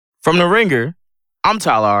From The Ringer, I'm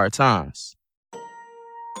Tyler R. Times.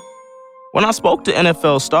 When I spoke to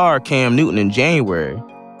NFL star Cam Newton in January,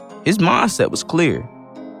 his mindset was clear.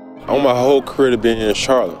 I want my whole career to be in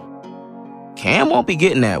Charlotte. Cam won't be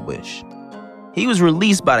getting that wish. He was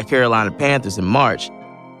released by the Carolina Panthers in March.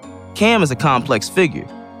 Cam is a complex figure,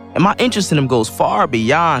 and my interest in him goes far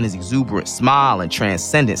beyond his exuberant smile and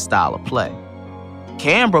transcendent style of play.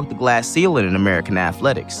 Cam broke the glass ceiling in American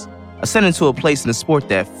athletics, ascending to a place in the sport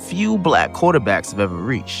that few black quarterbacks have ever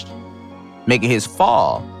reached, making his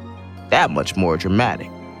fall that much more dramatic.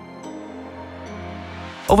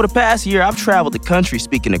 Over the past year, I've traveled the country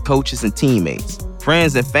speaking to coaches and teammates,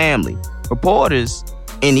 friends and family, reporters,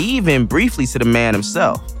 and even briefly to the man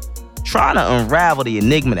himself, trying to unravel the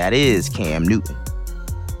enigma that is Cam Newton.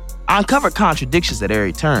 I uncovered contradictions at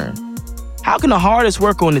every turn. How can the hardest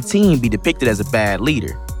worker on the team be depicted as a bad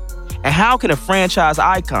leader? And how can a franchise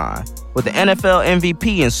icon with the NFL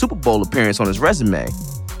MVP and Super Bowl appearance on his resume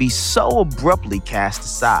be so abruptly cast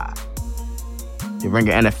aside? The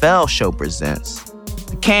Ringer NFL show presents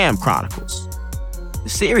The Cam Chronicles. The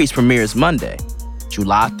series premieres Monday,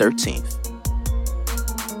 July 13th.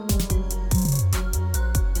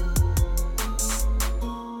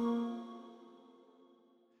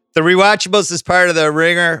 The Rewatchables is part of the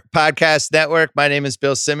Ringer Podcast Network. My name is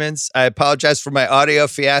Bill Simmons. I apologize for my audio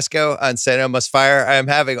fiasco on St. Elmo's Fire. I am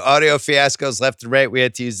having audio fiascos left and right. We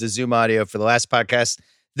had to use the Zoom audio for the last podcast.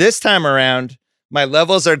 This time around, my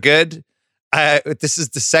levels are good. This is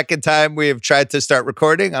the second time we have tried to start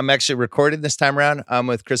recording. I'm actually recording this time around. I'm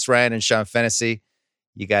with Chris Ryan and Sean Fennessey.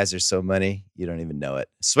 You guys are so money, you don't even know it.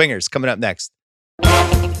 Swingers coming up next.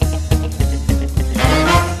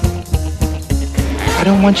 I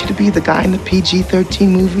don't want you to be the guy in the PG-13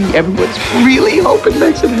 movie everyone's really hoping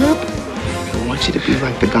makes it happen. I want you to be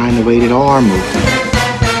like the guy in the rated R movie.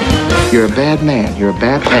 You're a bad man. You're a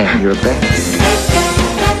bad man. You're a bad man.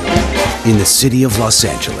 In the city of Los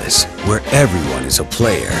Angeles, where everyone is a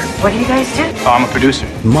player. What do you guys do? Oh, I'm a producer.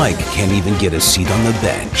 Mike can't even get a seat on the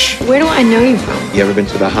bench. Where do I know you from? You ever been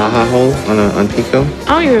to the Ha-Ha Hole on Pico?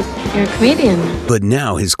 Oh, you're a comedian. But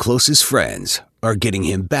now his closest friends are getting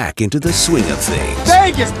him back into the swing of things.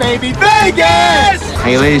 Vegas, baby, Vegas! How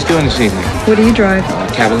you ladies doing this evening? What do you drive?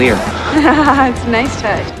 Cavalier. It's a nice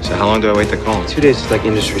touch. So how long do I wait to call? 2 days is like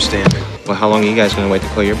industry standard. Well, how long are you guys going to wait to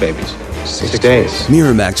call your babies? 6 days.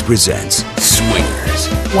 Miramax presents Swingers.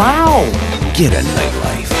 Wow. Get a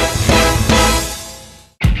nightlife.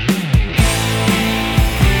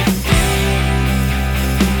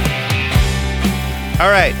 All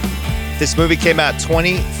right. This movie came out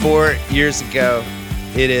 24 years ago.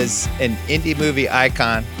 It is an indie movie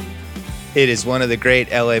icon. It is one of the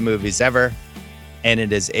great LA movies ever. And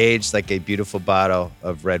it has aged like a beautiful bottle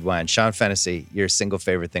of red wine. Sean Fennessey, your single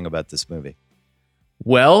favorite thing about this movie?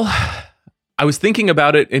 Well, I was thinking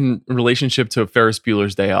about it in relationship to Ferris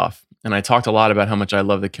Bueller's Day Off. And I talked a lot about how much I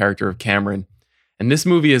love the character of Cameron. And this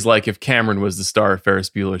movie is like if Cameron was the star of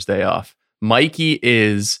Ferris Bueller's Day Off. Mikey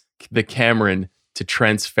is the Cameron to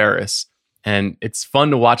Trent's Ferris. And it's fun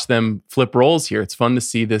to watch them flip roles here. It's fun to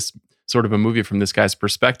see this sort of a movie from this guy's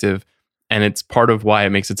perspective. And it's part of why it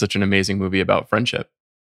makes it such an amazing movie about friendship.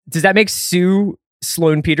 Does that make Sue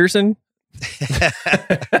Sloane Peterson?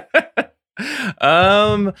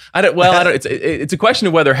 I don't. It's a question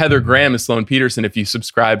of whether Heather Graham is Sloane Peterson if you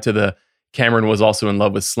subscribe to the Cameron was also in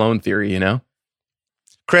love with Sloane theory, you know?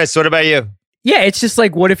 Chris, what about you? Yeah, it's just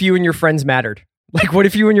like, what if you and your friends mattered? Like, what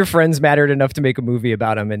if you and your friends mattered enough to make a movie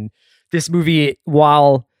about them? And this movie,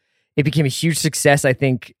 while it became a huge success, I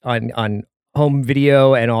think, on home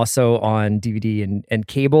video and also on DVD and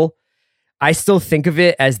cable, I still think of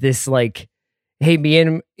it as this, like, hey, me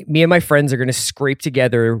and my friends are going to scrape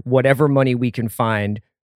together whatever money we can find,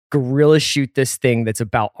 guerrilla shoot this thing that's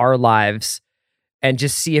about our lives, and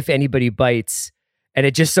just see if anybody bites. And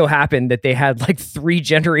it just so happened that they had like 3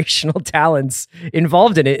 generational talents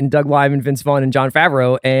involved in it, in Doug Liman, Vince Vaughn, and Jon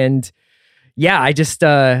Favreau. And yeah, I just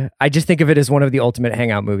think of it as one of the ultimate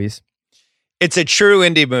hangout movies. It's a true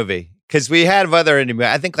indie movie because we have other indie movies.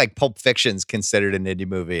 I think like Pulp Fiction's considered an indie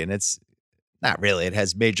movie, and it's not really. It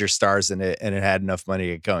has major stars in it, and it had enough money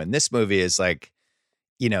to get going. This movie is like,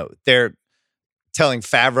 they're telling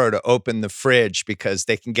Favreau to open the fridge because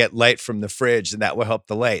they can get light from the fridge and that will help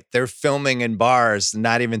the light. They're filming in bars,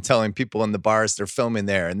 not even telling people in the bars they're filming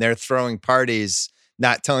there. And they're throwing parties,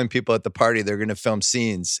 not telling people at the party they're going to film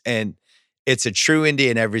scenes. And it's a true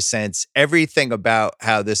indie in every sense. Everything about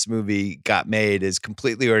how this movie got made is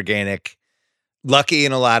completely organic, lucky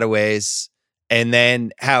in a lot of ways. And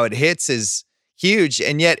then how it hits is huge.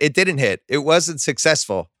 And yet it didn't hit. It wasn't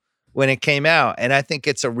successful when it came out. And I think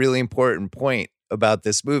it's a really important point about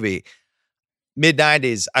this movie.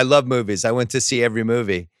 Mid-90s, I love movies. I went to see every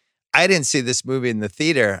movie. I didn't see this movie in the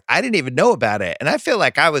theater. I didn't even know about it. And I feel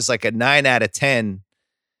like I was like a 9 out of 10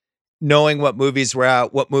 knowing what movies were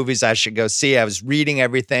out, what movies I should go see. I was reading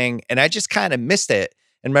everything and I just kind of missed it.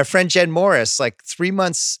 And my friend Jen Morris, like 3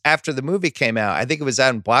 months after the movie came out, I think it was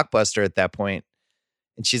out in Blockbuster at that point,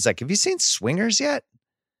 and she's like, "Have you seen Swingers yet?"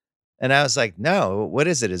 And I was like, "No, what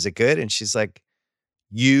is it? Is it good?" And she's like,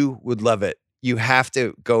 "You would love it. You have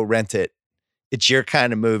to go rent it. It's your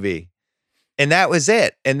kind of movie." And that was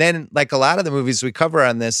it. And then, like a lot of the movies we cover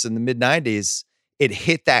on this in the mid-90s, it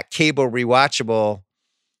hit that cable rewatchable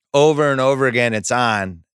over and over again. It's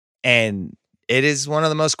on. And it is one of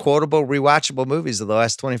the most quotable, rewatchable movies of the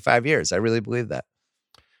last 25 years. I really believe that.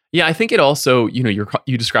 Yeah, I think it also,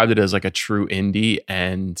 you described it as like a true indie,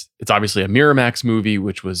 and it's obviously a Miramax movie,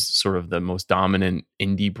 which was sort of the most dominant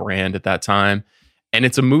indie brand at that time. And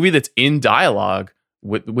it's a movie that's in dialogue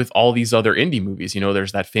with all these other indie movies.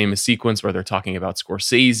 There's that famous sequence where they're talking about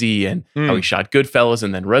Scorsese and how he shot Goodfellas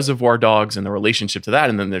and then Reservoir Dogs and the relationship to that.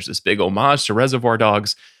 And then there's this big homage to Reservoir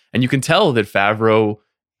Dogs. And you can tell that Favreau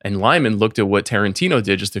and Lyman looked at what Tarantino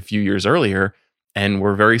did just a few years earlier and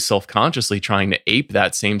were very self-consciously trying to ape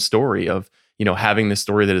that same story of, having this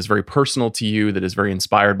story that is very personal to you, that is very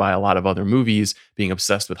inspired by a lot of other movies, being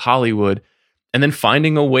obsessed with Hollywood, and then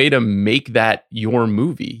finding a way to make that your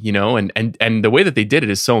movie, and the way that they did it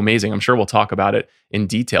is so amazing. I'm sure we'll talk about it in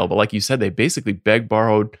detail, but like you said, they basically begged,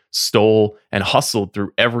 borrowed, stole, and hustled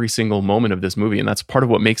through every single moment of this movie. And that's part of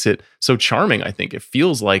what makes it so charming. I think it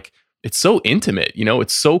feels like it's so intimate,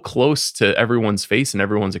 it's so close to everyone's face and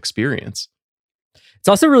everyone's experience. It's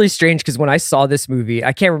also really strange because when I saw this movie,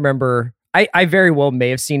 I can't remember. I very well may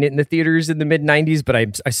have seen it in the theaters in the mid-90s, but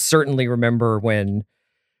I certainly remember when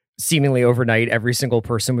seemingly overnight, every single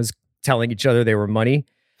person was telling each other they were money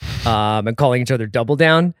and calling each other Double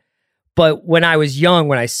Down. But when I was young,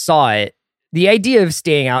 when I saw it, the idea of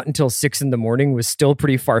staying out until 6 a.m. was still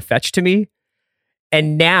pretty far-fetched to me.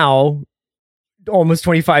 And now, almost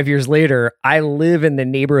 25 years later, I live in the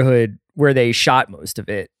neighborhood where they shot most of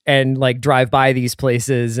it and like drive by these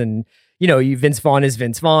places. And, Vince Vaughn is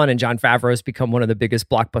Vince Vaughn, and Jon Favreau has become one of the biggest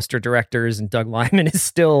blockbuster directors, and Doug Liman is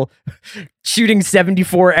still shooting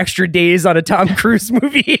 74 extra days on a Tom Cruise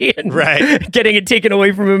movie and getting it taken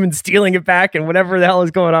away from him and stealing it back and whatever the hell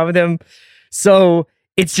is going on with him. So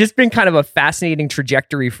it's just been kind of a fascinating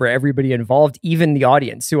trajectory for everybody involved, even the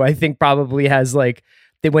audience, who I think probably has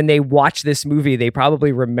when they watch this movie, they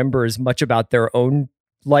probably remember as much about their own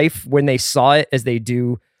life when they saw it as they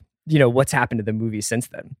do, what's happened to the movie since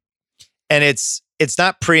then. And it's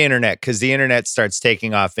not pre-internet because the internet starts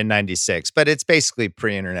taking off in 96, but it's basically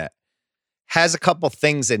pre-internet. Has a couple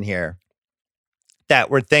things in here that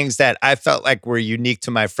were things that I felt like were unique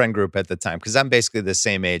to my friend group at the time, because I'm basically the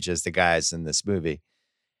same age as the guys in this movie.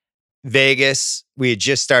 Vegas, we had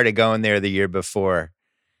just started going there the year before.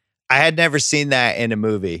 I had never seen that in a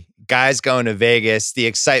movie. Guys going to Vegas, the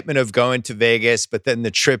excitement of going to Vegas, but then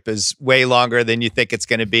the trip is way longer than you think it's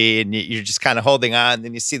going to be. And you're just kind of holding on.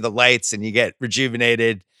 Then you see the lights and you get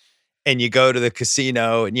rejuvenated and you go to the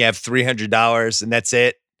casino and you have $300 and that's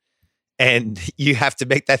it. And you have to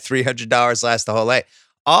make that $300 last the whole night.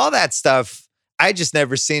 All that stuff, I just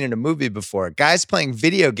never seen in a movie before. Guys playing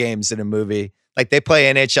video games in a movie, like they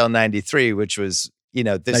play NHL 93, which was, an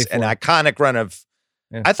iconic run of,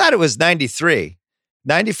 I thought it was 93.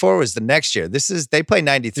 94 was the next year. They play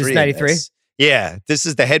 93. This is 93? Yeah, this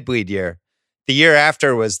is the head bleed year. The year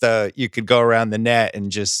after was you could go around the net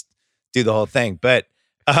and just do the whole thing. But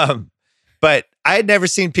I had never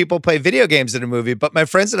seen people play video games in a movie, but my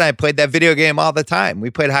friends and I played that video game all the time. We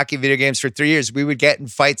played hockey video games for 3 years. We would get in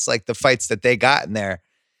fights like the fights that they got in there.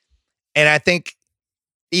 And I think,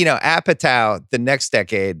 Apatow, the next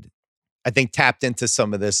decade, I think tapped into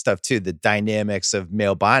some of this stuff too, the dynamics of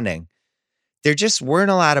male bonding. There just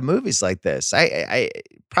weren't a lot of movies like this. I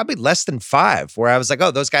probably less than 5 where I was like,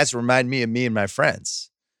 oh, those guys remind me of me and my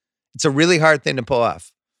friends. It's a really hard thing to pull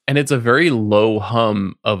off. And it's a very low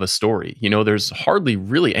hum of a story. There's hardly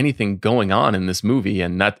really anything going on in this movie,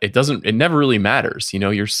 and that it never really matters.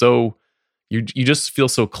 You just feel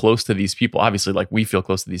so close to these people. Obviously, like we feel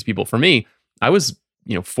close to these people. For me, I was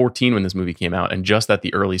 14 when this movie came out, and just at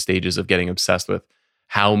the early stages of getting obsessed with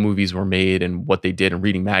how movies were made and what they did and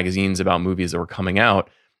reading magazines about movies that were coming out.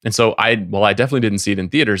 And so I definitely didn't see it in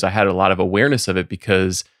theaters. I had a lot of awareness of it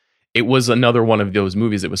because it was another one of those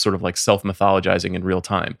movies that was sort of like self-mythologizing in real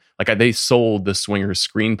time. Like they sold the Swingers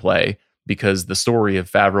screenplay because the story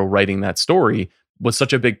of Favreau writing that story was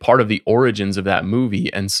such a big part of the origins of that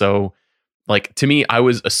movie. And so like, to me, I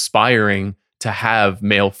was aspiring to have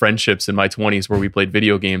male friendships in my 20s where we played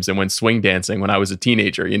video games and went swing dancing when I was a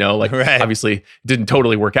teenager, like Right. obviously it didn't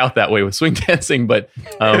totally work out that way with swing dancing, but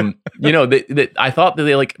I thought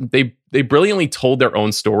that they brilliantly told their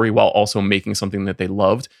own story while also making something that they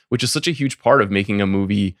loved, which is such a huge part of making a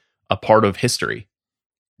movie a part of history.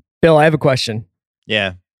 Bill, I have a question.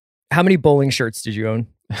 Yeah. How many bowling shirts did you own?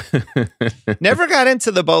 Never got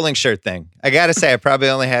into the bowling shirt thing. I got to say, I probably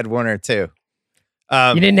only had one or two.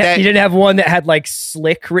 You didn't have one that had like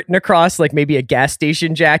slick written across, like maybe a gas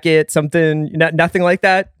station jacket, something, nothing like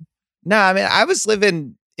that? No, I mean, I was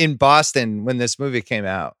living in Boston when this movie came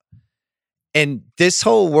out. And this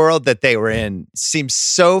whole world that they were in seems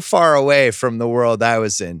so far away from the world I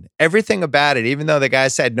was in. Everything about it, even though the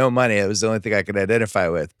guys had no money, it was the only thing I could identify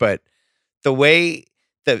with. But the way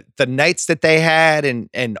the nights that they had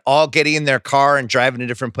and all getting in their car and driving to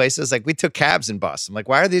different places, like we took cabs in Boston. Like,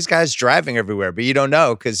 why are these guys driving everywhere? But you don't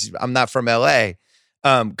know because I'm not from LA.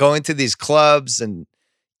 Going to these clubs and,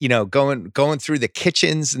 going through the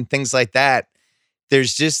kitchens and things like that.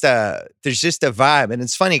 There's just a vibe. And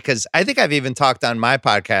it's funny because I think I've even talked on my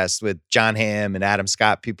podcast with John Hamm and Adam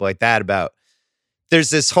Scott, people like that, about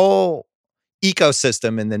there's this whole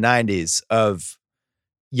ecosystem in the 90s of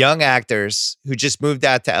young actors who just moved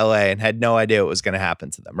out to LA and had no idea what was going to happen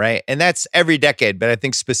to them, right? And that's every decade, but I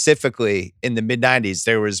think specifically in the mid-90s,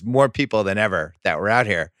 there was more people than ever that were out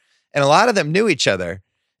here. And a lot of them knew each other.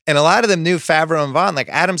 And a lot of them knew Favreau and Vaughn. Like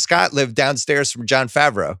Adam Scott lived downstairs from Jon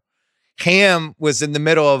Favreau. Hamm was in the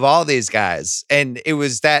middle of all these guys. And it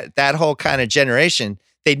was that whole kind of generation.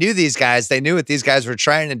 They knew these guys. They knew what these guys were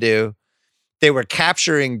trying to do. They were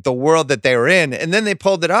capturing the world that they were in. And then they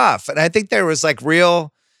pulled it off. And I think there was like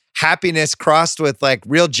real happiness crossed with like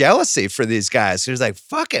real jealousy for these guys. It was like,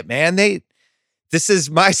 fuck it, man. This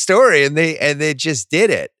is my story. And they just did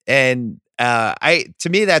it. And to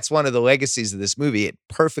me, that's one of the legacies of this movie. It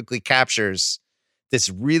perfectly captures this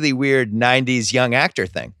really weird 90s young actor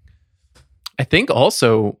thing. I think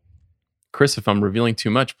also, Chris, if I'm revealing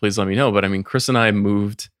too much, please let me know. But I mean, Chris and I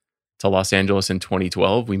moved to Los Angeles in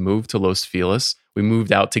 2012. We moved to Los Feliz. We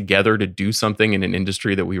moved out together to do something in an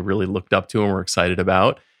industry that we really looked up to and were excited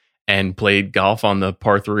about, and played golf on the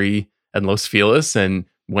par 3 at Los Feliz and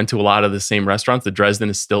went to a lot of the same restaurants. The Dresden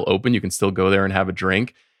is still open. You can still go there and have a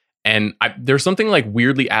drink. And there's something like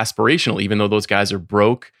weirdly aspirational, even though those guys are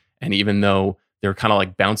broke and even though they're kind of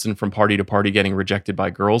like bouncing from party to party, getting rejected by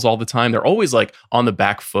girls all the time. They're always like on the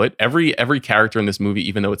back foot. Every character in this movie,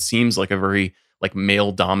 even though it seems like a very like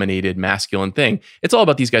male dominated masculine thing, it's all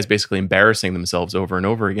about these guys basically embarrassing themselves over and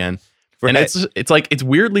over again. Right. And it's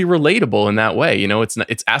weirdly relatable in that way.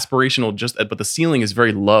 It's aspirational, but the ceiling is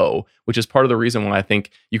very low, which is part of the reason why I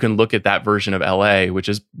think you can look at that version of LA, which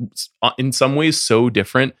is in some ways so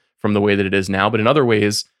different from the way that it is now, but in other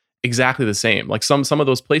ways exactly the same. Like some of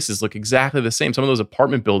those places look exactly the same. Some of those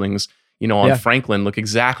apartment buildings, on Franklin look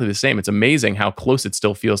exactly the same. It's amazing how close it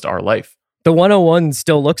still feels to our life. The 101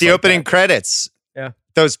 still looks the like opening that. Credits. Yeah.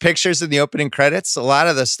 Those pictures in the opening credits, a lot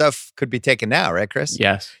of the stuff could be taken now, right, Chris?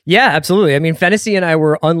 Yes. Yeah, absolutely. I mean, Fennessey and I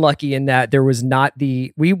were unlucky in that there was not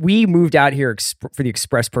we moved out here for the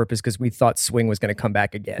express purpose because we thought swing was going to come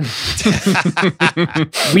back again.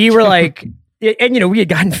 We were like, and we had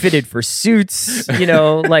gotten fitted for suits,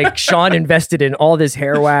 like Sean invested in all this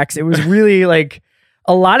hair wax. It was really like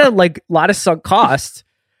a lot of sunk cost.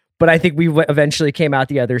 But I think we eventually came out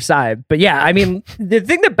the other side. But yeah, I mean, the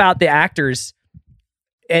thing about the actors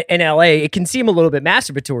in LA, it can seem a little bit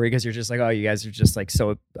masturbatory because you're just like, oh, you guys are just like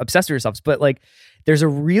so obsessed with yourselves. But like, there's a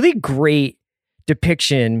really great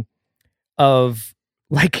depiction of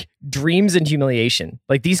like dreams and humiliation.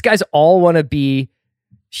 Like these guys all want to be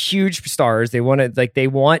huge stars. They want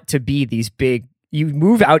to be these big. You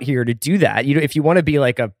move out here to do that. If you want to be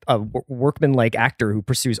like a workman-like actor who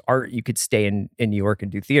pursues art, you could stay in New York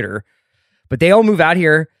and do theater. But they all move out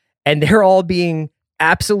here and they're all being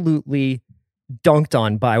absolutely dunked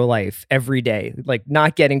on by life every day. Like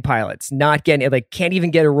not getting pilots, can't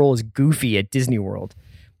even get a role as Goofy at Disney World.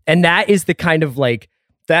 And that is the kind of like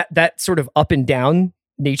that sort of up and down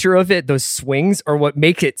nature of it. Those swings are what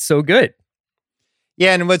make it so good.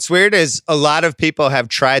 Yeah, and what's weird is a lot of people have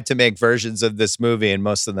tried to make versions of this movie, and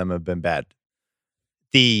most of them have been bad.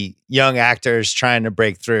 The young actors trying to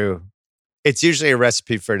break through, it's usually a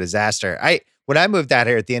recipe for disaster. When I moved out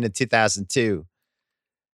here at the end of 2002,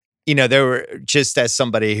 there were, just as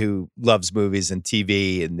somebody who loves movies and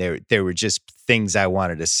TV, and there were just things I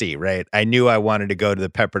wanted to see, right? I knew I wanted to go to the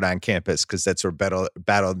Pepperdine campus because that's where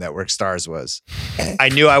Battle Network Stars was. I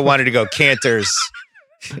knew I wanted to go Cantor's.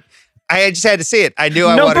 I just had to see it. I knew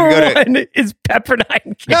I wanted to go to. Number one is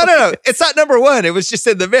Pepperdine. No. It's not number one. It was just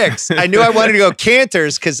in the mix. I knew I wanted to go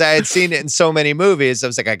Cantor's because I had seen it in so many movies. I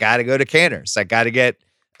was like, I got to go to Cantor's. I got to get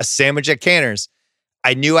a sandwich at Cantor's.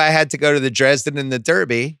 I knew I had to go to the Dresden and the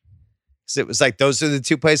Derby because it was like, those are the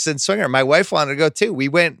two places in Swinger. My wife wanted to go too. We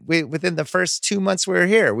within the first 2 months we were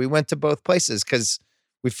here, we went to both places because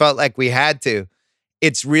we felt like we had to.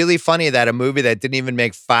 It's really funny that a movie that didn't even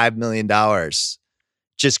make $5 million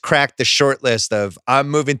just cracked the short list of, I'm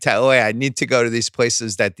moving to LA. I need to go to these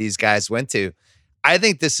places that these guys went to. I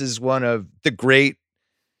think this is one of the great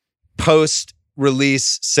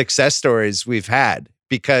post-release success stories we've had,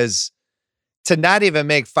 because to not even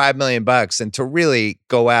make $5 million and to really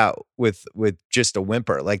go out with just a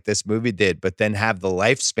whimper like this movie did, but then have the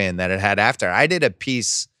lifespan that it had after. I did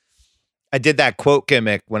that quote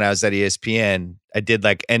gimmick when I was at ESPN. I did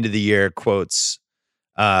like end of the year quotes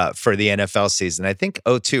for the NFL season. I think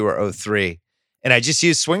 02 or 03. And I just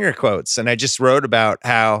used Swinger quotes. And I just wrote about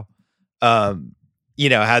how, how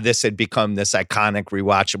this had become this iconic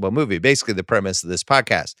rewatchable movie. Basically the premise of this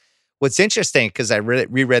podcast. What's interesting, because I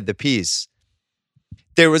reread the piece,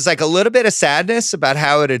 there was like a little bit of sadness about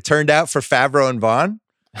how it had turned out for Favreau and Vaughn.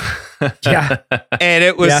 Yeah. And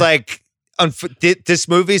it was like, this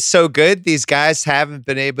movie's so good, these guys haven't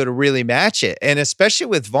been able to really match it. And especially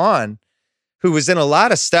with Vaughn, who was in a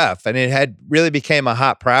lot of stuff, and it had really became a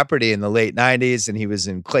hot property in the late 90s, and he was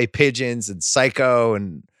in Clay Pigeons and Psycho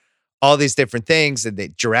and all these different things, and the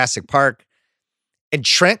Jurassic Park. And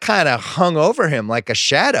Trent kind of hung over him like a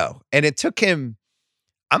shadow. And it took him,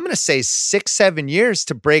 I'm going to say 6-7 years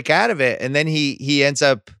to break out of it. And then he ends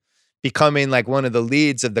up becoming like one of the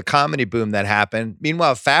leads of the comedy boom that happened.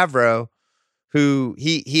 Meanwhile, Favreau, who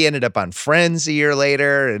he ended up on Friends a year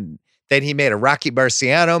later, and then he made a Rocky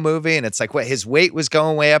Marciano movie, and it's like, what, his weight was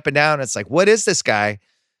going way up and down. It's like, what is this guy?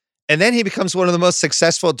 And then he becomes one of the most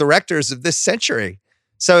successful directors of this century.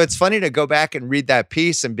 So it's funny to go back and read that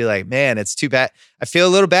piece and be like, man, it's too bad. I feel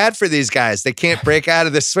a little bad for these guys. They can't break out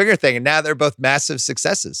of this Swinger thing, and now they're both massive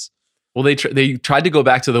successes. Well, they tried to go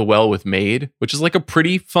back to The Well with Maid, which is like a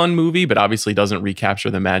pretty fun movie, but obviously doesn't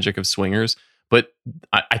recapture the magic of Swingers. But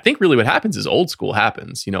I think really what happens is old school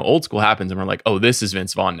happens. Old school happens, and we're like, oh, this is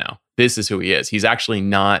Vince Vaughn now. This is who he is. He's actually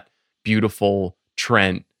not beautiful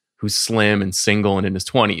Trent, who's slim and single and in his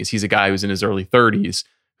 20s. He's a guy who's in his early 30s,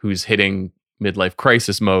 who's hitting midlife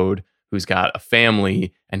crisis mode, who's got a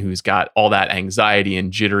family, and who's got all that anxiety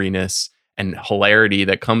and jitteriness and hilarity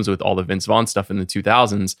that comes with all the Vince Vaughn stuff in the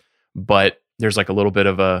 2000s. But there's like a little bit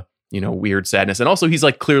of a, weird sadness. And also he's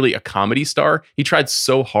like clearly a comedy star. He tried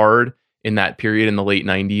so hard in that period in the late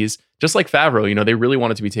 90s, just like Favreau, they really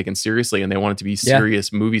wanted to be taken seriously, and they wanted to be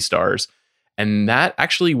serious movie stars. And that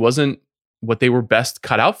actually wasn't what they were best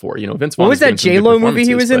cut out for. Vince Vaughn. What was that J-Lo movie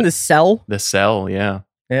he was in? The Cell? The Cell, yeah.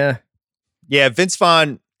 Yeah. Yeah, Vince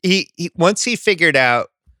Vaughn, he once he figured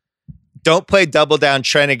out, don't play Double Down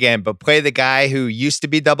Trent again, but play the guy who used to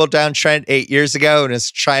be Double Down Trent 8 years ago and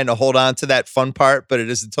is trying to hold on to that fun part, but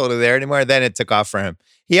it isn't totally there anymore. Then it took off for him.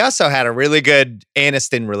 He also had a really good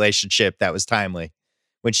Aniston relationship that was timely.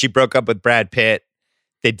 When she broke up with Brad Pitt,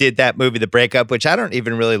 they did that movie, The Breakup, which I don't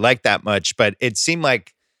even really like that much, but it seemed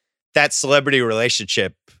like that celebrity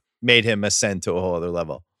relationship made him ascend to a whole other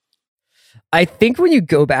level. I think when you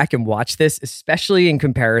go back and watch this, especially in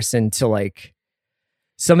comparison to like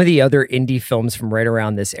some of the other indie films from right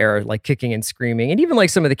around this era, like Kicking and Screaming, and even like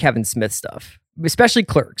some of the Kevin Smith stuff, especially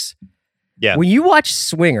Clerks. Yeah. When you watch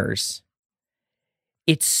Swingers,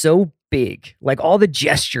 it's so big. Like all the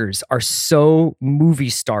gestures are so movie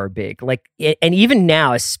star big. Like, and even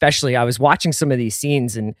now, especially, I was watching some of these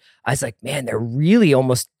scenes and I was like, man, they're really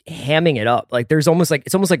almost hamming it up. Like it's almost like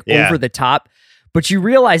over the top. But you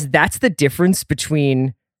realize that's the difference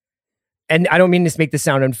between, and I don't mean to make this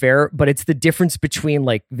sound unfair, but it's the difference between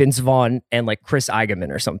like Vince Vaughn and like Chris Eigeman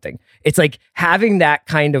or something. It's like having that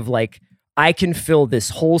kind of like, I can fill this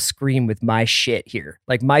whole screen with my shit here.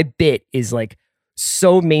 Like my bit is like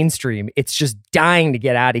so mainstream. It's just dying to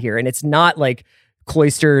get out of here. And it's not like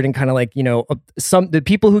cloistered and kind of like, the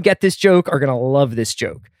people who get this joke are going to love this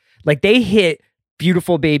joke. Like they hit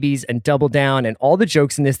Beautiful Babies and Double Down and all the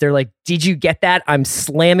jokes in this. They're like, did you get that? I'm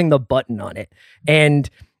slamming the button on it. And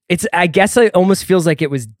I guess it almost feels like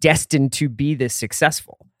it was destined to be this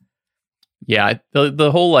successful. Yeah.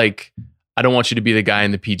 The whole, like, I don't want you to be the guy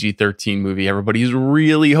in the PG-13 movie everybody's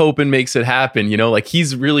really hoping makes it happen. Like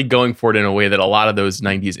he's really going for it in a way that a lot of those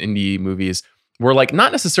 90s indie movies were like,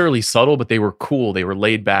 not necessarily subtle, but they were cool. They were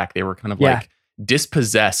laid back. They were kind of like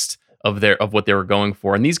dispossessed of what they were going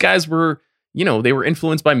for. And these guys were, they were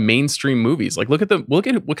influenced by mainstream movies. Like look at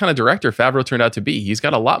what kind of director Favreau turned out to be. He's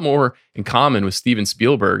got a lot more in common with Steven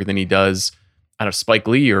Spielberg than he does out of Spike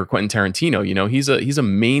Lee or Quentin Tarantino. He's a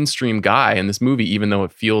mainstream guy, and this movie, even though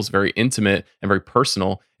it feels very intimate and very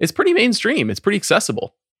personal, it's pretty mainstream. It's pretty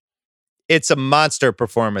accessible. It's a monster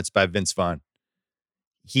performance by Vince Vaughn.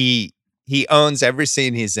 He owns every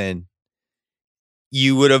scene he's in.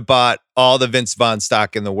 You would have bought all the Vince Vaughn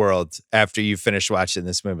stock in the world after you finish watching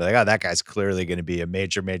this movie. Like, oh, that guy's clearly going to be a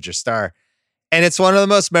major, major star. And it's one of the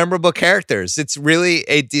most memorable characters. It's really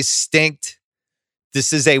a distinct,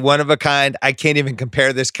 this is a one-of-a-kind. I can't even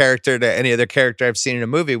compare this character to any other character I've seen in a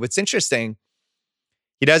movie. What's interesting,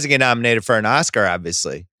 he doesn't get nominated for an Oscar,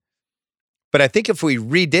 obviously. But I think if we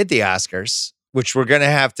redid the Oscars, which we're going to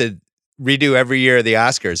have to redo every year of the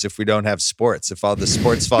Oscars if we don't have sports, if all the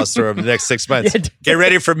sports falls through over the next 6 months. Get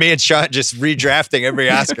ready for me and Sean just redrafting every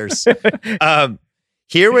Oscars.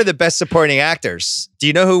 Here were the best supporting actors. Do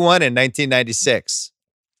you know who won in 1996?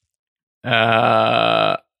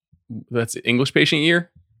 That's English Patient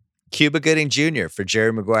year? Cuba Gooding Jr. for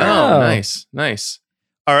Jerry Maguire. Oh, nice.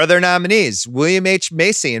 Our other nominees, William H.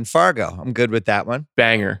 Macy in Fargo. I'm good with that one.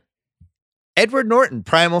 Banger. Edward Norton,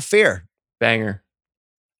 Primal Fear. Banger.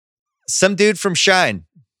 Some dude from Shine.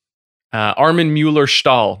 Armin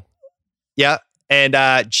Mueller-Stahl. Yeah. And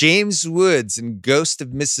James Woods in Ghost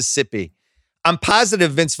of Mississippi. I'm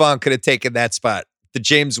positive Vince Vaughn could have taken that spot, the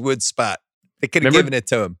James Woods spot. They could have given it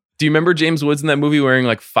to him. Do you remember James Woods in that movie wearing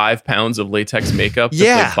like 5 pounds of latex makeup?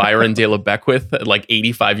 Yeah. Like Byron De La Beckwith at like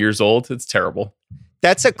 85 years old? It's terrible.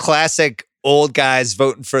 That's a classic old guys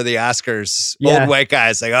voting for the Oscars. Yeah. Old white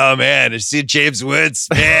guys like, oh man, I see James Woods.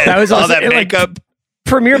 Man, That was all also, that makeup.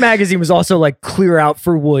 Premiere Magazine was also like, clear out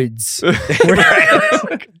for Woods.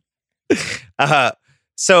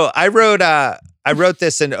 So I wrote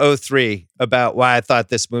this in 2003 about why I thought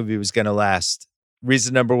this movie was going to last.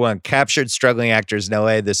 Reason number 1, captured struggling actors in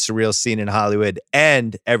LA, the surreal scene in Hollywood,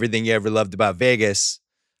 and everything you ever loved about Vegas.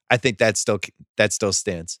 I think that still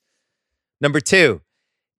stands. Number 2,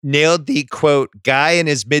 nailed the quote, guy in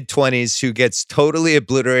his mid-20s who gets totally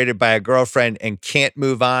obliterated by a girlfriend and can't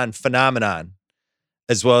move on phenomenon,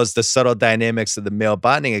 as well as the subtle dynamics of the male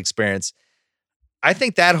bonding experience. I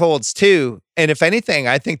think that holds too. And if anything,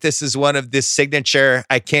 I think this is one of the signature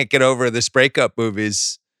I can't get over this breakup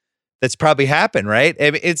movies that's probably happened, right? I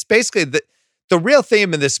mean, it's basically the real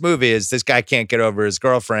theme in this movie is this guy can't get over his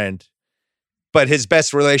girlfriend, but his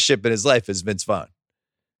best relationship in his life is Vince Vaughn.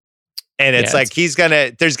 And it's like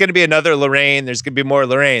there's gonna be another Lorraine, there's gonna be more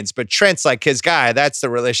Lorraines, but Trent's like his guy. That's the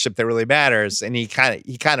relationship that really matters. And he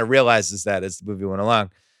kind of realizes that as the movie went along.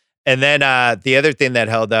 And then the other thing that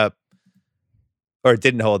held up, or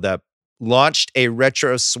didn't hold up, launched a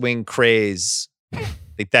retro swing craze. I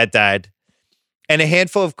think that died. And a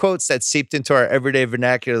handful of quotes that seeped into our everyday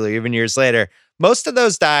vernacular even years later. Most of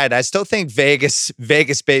those died. I still think Vegas,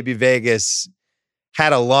 baby Vegas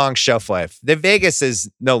had a long shelf life. The Vegas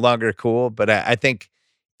is no longer cool, but I think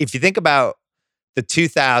if you think about the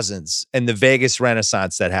 2000s and the Vegas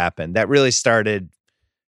Renaissance that happened, that really started,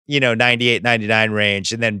 98, 99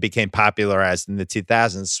 range and then became popularized in the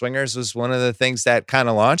 2000s. Swingers was one of the things that kind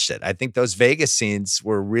of launched it. I think those Vegas scenes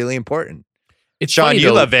were really important. It's Sean, funny, you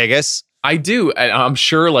though. love Vegas. I do. And I'm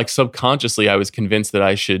sure like subconsciously I was convinced that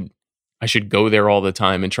I should go there all the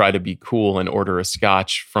time and try to be cool and order a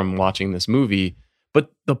scotch from watching this movie.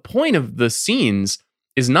 But the point of the scenes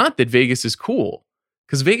is not that Vegas is cool,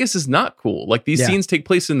 because Vegas is not cool. Like these scenes take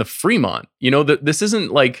place in the Fremont. This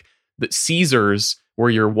isn't like the Caesars where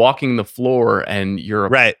you're walking the floor and you're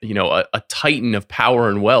a titan of power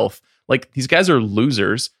and wealth. Like these guys are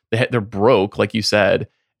losers. They're broke, like you said.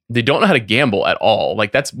 They don't know how to gamble at all.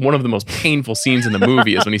 Like that's one of the most painful scenes in the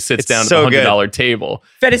movie is when he sits down at the $100 table.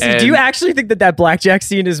 Fennessey, do you actually think that blackjack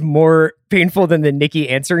scene is more painful than the Nikki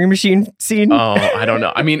answering machine scene? Oh, I don't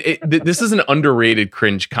know. I mean, this is an underrated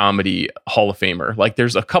cringe comedy Hall of Famer. Like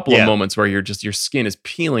there's a couple of moments where your skin is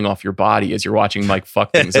peeling off your body as you're watching Mike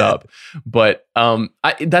fuck things up. But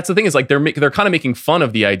that's the thing is like they're kind of making fun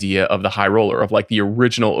of the idea of the high roller, of like the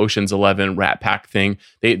original Ocean's 11 Rat Pack thing.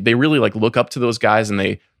 They really like look up to those guys and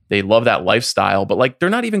they love that lifestyle, but like they're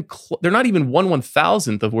not even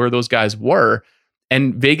 1/1000th of where those guys were.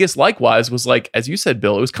 And Vegas likewise was like, as you said,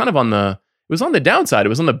 Bill, it was kind of on the downside. It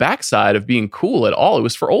was on the backside of being cool at all. It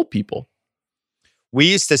was for old people.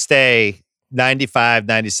 We used to stay 95,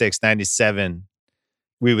 96, 97.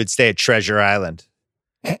 We would stay at Treasure Island,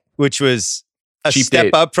 which was a Cheap step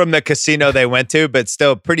date. up from the casino they went to, but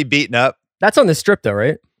still pretty beaten up. That's on the Strip though,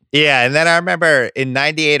 right? Yeah. And then I remember in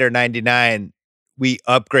 98 or 99, we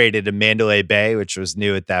upgraded to Mandalay Bay, which was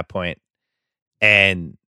new at that point.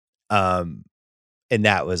 And And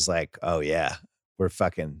that was like, oh yeah, we're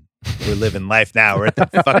living life now. We're at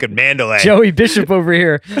the fucking Mandalay. Joey Bishop over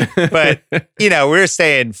here. But, we were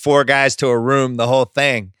staying 4 guys to a room, the whole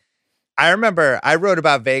thing. I remember I wrote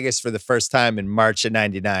about Vegas for the first time in March of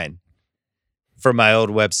 99 for my old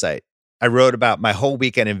website. I wrote about my whole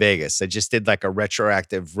weekend in Vegas. I just did like a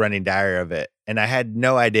retroactive running diary of it. And I had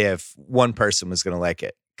no idea if one person was going to like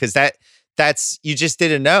it. Because that's, you just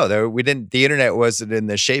didn't know. The internet wasn't in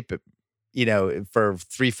the shape, for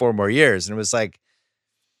 3-4 more years. And it was like,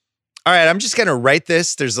 all right, I'm just going to write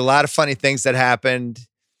this. There's a lot of funny things that happened.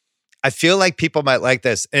 I feel like people might like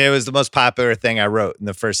this. And it was the most popular thing I wrote in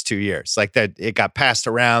the first 2 years. Like that, it got passed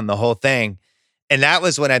around the whole thing. And that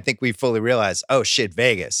was when I think we fully realized, oh shit,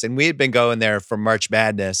 Vegas. And we had been going there for March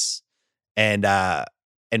Madness, and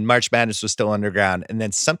March Madness was still underground. And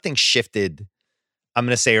then something shifted, I'm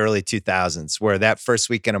going to say early 2000s, where that first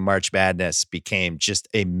weekend of March Madness became just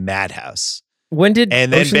a madhouse. When did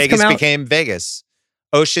And then Oceans Vegas come out? became Vegas.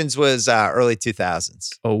 Oceans was early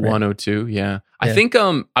 2000s. 0102, yeah. I think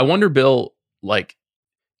I wonder, Bill, like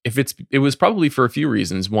if it was probably for a few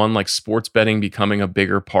reasons. One, like sports betting becoming a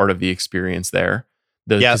bigger part of the experience there.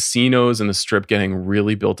 The casinos and the strip getting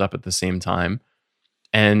really built up at the same time.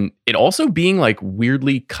 And it also being like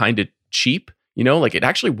weirdly kind of cheap, like it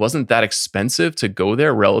actually wasn't that expensive to go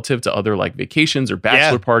there relative to other like vacations or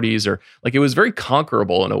bachelor parties, or like it was very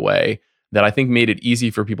conquerable in a way that I think made it easy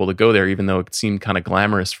for people to go there, even though it seemed kind of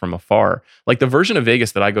glamorous from afar. Like the version of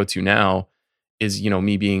Vegas that I go to now is,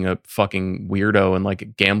 me being a fucking weirdo and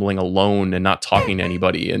like gambling alone and not talking to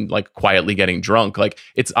anybody and like quietly getting drunk. Like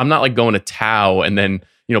I'm not like going to Tao and then,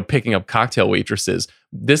 picking up cocktail waitresses.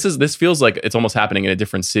 This feels like it's almost happening in a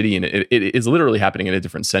different city, and it is literally happening in a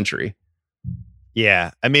different century.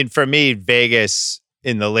 Yeah. I mean, for me, Vegas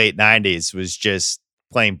in the late 90s was just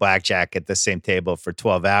playing blackjack at the same table for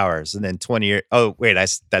 12 hours. And then 20 years. Oh, wait,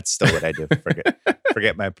 that's still what I do.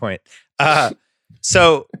 Forget my point.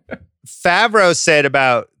 So Favreau said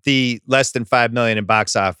about the less than 5 million in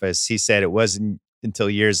box office, he said it wasn't until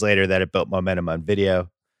years later that it built momentum on video,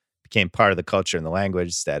 became part of the culture and the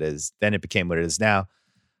language. That is, then it became what it is now.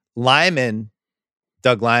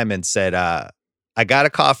 Doug Lyman said, I got a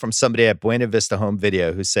call from somebody at Buena Vista Home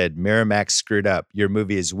Video who said, Miramax screwed up. Your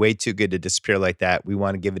movie is way too good to disappear like that. We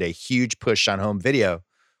want to give it a huge push on home video,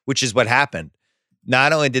 which is what happened.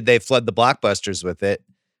 Not only did they flood the blockbusters with it,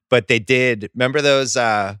 but they did. Remember those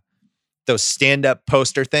stand-up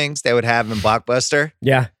poster things they would have in Blockbuster?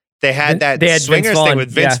 Yeah. They had that swingers thing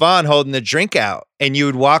with Vince Vaughn holding the drink out, and you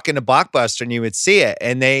would walk into Blockbuster and you would see it,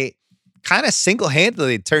 and they kind of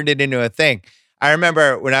single-handedly turned it into a thing. I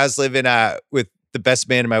remember when I was living with the best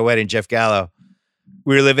man in my wedding, Jeff Gallo,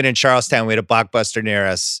 we were living in Charlestown. We had a Blockbuster near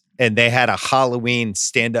us, and they had a Halloween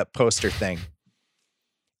stand-up poster thing.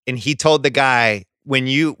 And he told the guy, when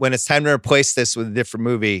it's time to replace this with a different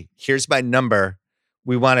movie, here's my number.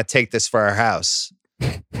 We want to take this for our house.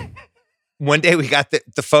 One day we got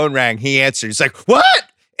the phone rang. He answered. He's like, what?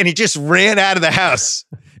 And he just ran out of the house.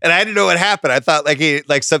 And I didn't know what happened. I thought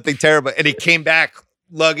like something terrible. And he came back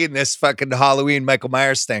lugging this fucking Halloween Michael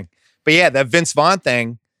Myers thing. But yeah, that Vince Vaughn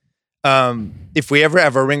thing. If we ever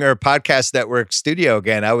have a Ringer Podcast Network studio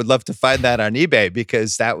again, I would love to find that on eBay,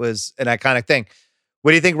 because that was an iconic thing.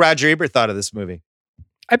 What do you think Roger Ebert thought of this movie?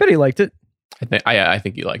 I bet he liked it. I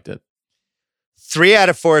think he liked it. 3 out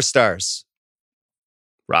of 4 stars.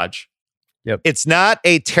 Raj. Yep. It's not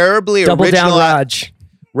a terribly Double original. down, Raj.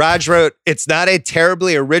 Raj wrote, it's not a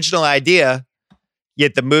terribly original idea,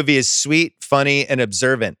 yet the movie is sweet, funny, and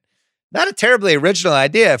observant. Not a terribly original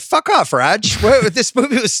idea. Fuck off, Raj. This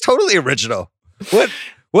movie was totally original.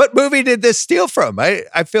 What movie did this steal from?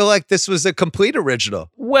 I feel like this was a complete original.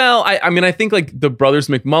 Well, I mean, I think like the Brothers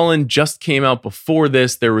McMullen just came out before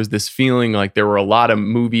this. There was this feeling like there were a lot of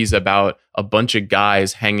movies about a bunch of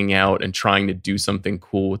guys hanging out and trying to do something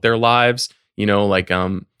cool with their lives. Like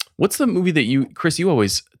what's the movie that Chris, you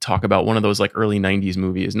always talk about? One of those like early 90s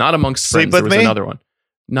movies. Not Amongst Friends. There was another one.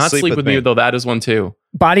 Not Sleep with Me, though that is one too.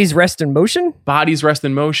 Bodies Rest in Motion? Bodies Rest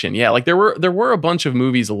in Motion. Yeah, like there were a bunch of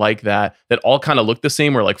movies like that all kind of looked the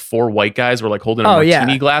same, where like 4 white guys were like holding a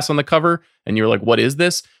martini glass on the cover, and you were like, what is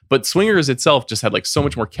this? But Swingers itself just had like so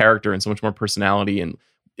much more character and so much more personality, and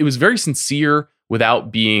it was very sincere without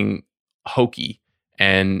being hokey.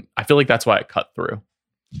 And I feel like that's why it cut through.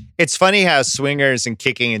 It's funny how Swingers and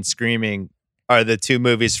Kicking and Screaming are the 2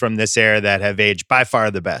 movies from this era that have aged by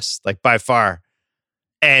far the best, like by far.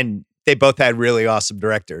 And they both had really awesome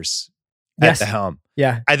directors at the helm.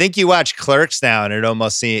 Yeah. I think you watch Clerks now, and it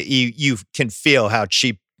almost you can feel how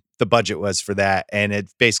cheap the budget was for that, and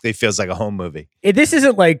it basically feels like a home movie. This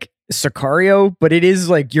isn't like Sicario, but it is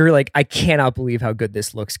like, you're like, I cannot believe how good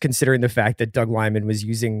this looks, considering the fact that Doug Liman was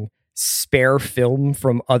using spare film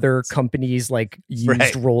from other companies, like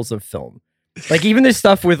used rolls of film. Like even this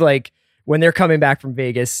stuff with like, when they're coming back from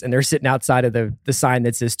Vegas and they're sitting outside of the sign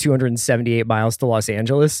that says 278 miles to Los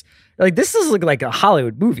Angeles, like this is like a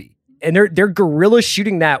Hollywood movie. And they're guerrilla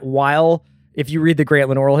shooting that while, if you read the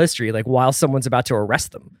Grantland oral history, like while someone's about to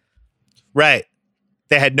arrest them. Right.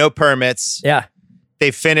 They had no permits. Yeah.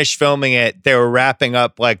 They finished filming it. They were wrapping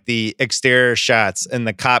up like the exterior shots and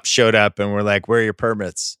the cops showed up and were like, where are your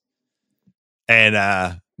permits?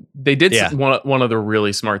 And they did one other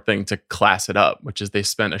really smart thing to class it up, which is they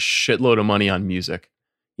spent a shitload of money on music.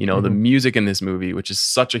 You know, the music in this movie, which is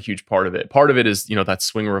such a huge part of it. Part of it is, you know, that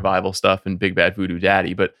swing revival stuff and Big Bad Voodoo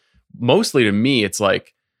Daddy. But mostly to me, it's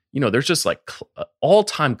like, you know, there's just like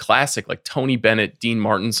all-time classic, like Tony Bennett, Dean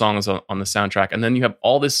Martin songs on the soundtrack. And then you have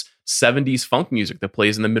all this 70s funk music that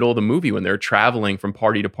plays in the middle of the movie when they're traveling from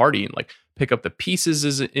party to party, and like Pick Up the Pieces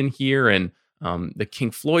is in here, and the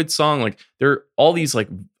King Floyd song. Like there are all these like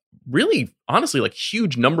really, honestly, like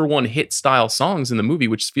huge number one hit style songs in the movie,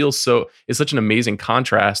 which feels is such an amazing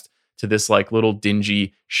contrast to this like little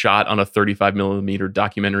dingy shot on a 35 millimeter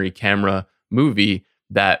documentary camera movie,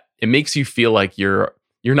 that it makes you feel like you're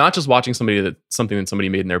not just watching something that somebody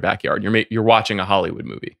made in their backyard. You're watching a Hollywood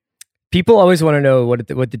movie. People always want to know what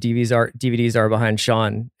the DVDs are behind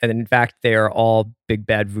Sean, and in fact, they are all Big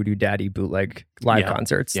Bad Voodoo Daddy bootleg live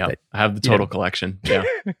concerts. Yeah, I have the total collection. Yeah,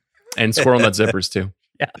 and Squirrel Nut Zippers too.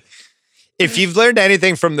 Yeah. If you've learned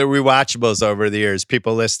anything from the rewatchables over the years,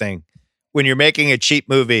 people listening, when you're making a cheap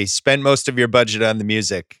movie, spend most of your budget on the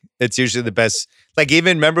music. It's usually the best. Like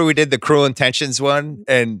even remember we did the Cruel Intentions one,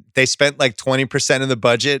 and they spent like 20% of the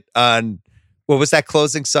budget on what was that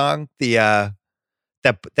closing song? The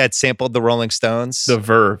that sampled the Rolling Stones. The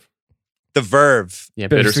Verve. Yeah,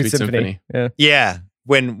 Bittersweet Symphony. Yeah.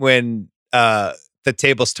 When the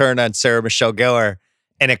tables turned on Sarah Michelle Gellar,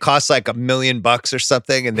 and it cost like $1 million or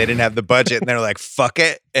something, and they didn't have the budget, and they're like, fuck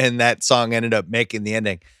it. And that song ended up making the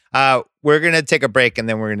ending. We're going to take a break, and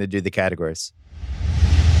then we're going to do the categories.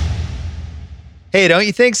 Hey, don't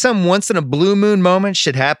you think some once in a blue moon moment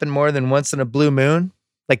should happen more than once in a blue moon?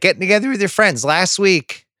 Like getting together with your friends. Last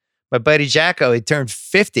week, my buddy Jacko, he turned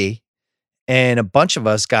 50, and a bunch of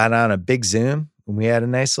us got on a big Zoom, and we had a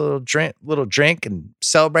nice little drink and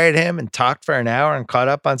celebrated him and talked for an hour and caught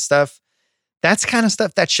up on stuff. That's kind of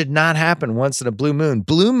stuff that should not happen once in a blue moon.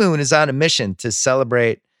 Blue Moon is on a mission to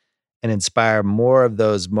celebrate and inspire more of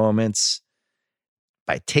those moments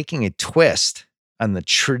by taking a twist on the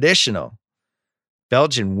traditional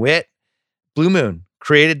Belgian wit. Blue Moon,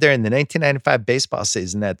 created during the 1995 baseball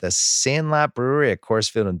season at the Sandlot Brewery at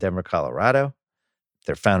Coors Field in Denver, Colorado.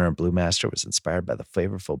 Their founder and brewmaster was inspired by the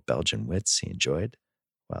flavorful Belgian wits he enjoyed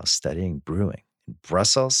while studying brewing in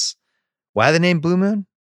Brussels. Why the name Blue Moon?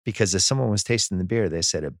 Because if someone was tasting the beer, they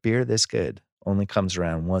said a beer this good only comes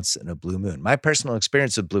around once in a blue moon. My personal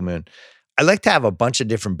experience with Blue Moon, I like to have a bunch of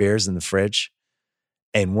different beers in the fridge,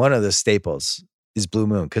 and one of the staples is Blue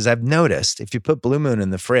Moon. Because I've noticed if you put Blue Moon in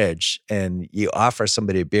the fridge and you offer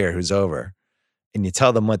somebody a beer who's over and you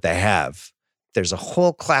tell them what they have, there's a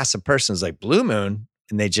whole class of persons like Blue Moon,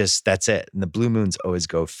 and that's it. And the Blue Moons always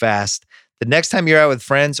go fast. The next time you're out with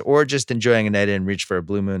friends or just enjoying a night in, reach for a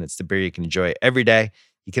Blue Moon. It's the beer you can enjoy every day.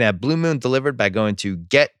 You can have Blue Moon delivered by going to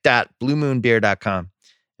get.bluemoonbeer.com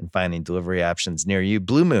and finding delivery options near you.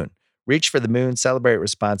 Blue Moon, reach for the moon, celebrate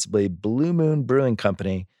responsibly. Blue Moon Brewing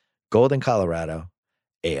Company, Golden, Colorado,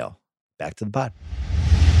 ale. Back to the pod.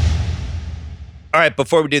 All right,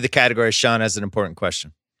 before we do the category, Sean has an important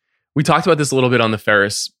question. We talked about this a little bit on the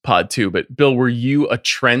Ferris pod too, but Bill, were you a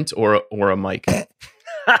Trent or a Mike?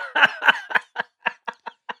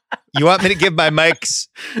 You want me to give my Mike's?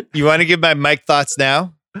 You want to give my Mike thoughts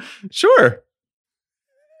now? Sure.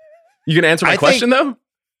 You can answer my question though?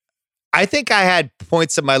 I think I had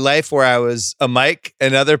points in my life where I was a Mike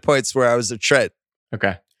and other points where I was a Trent.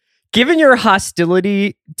 Okay. Given your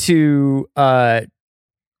hostility to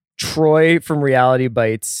Troy from Reality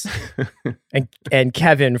Bites and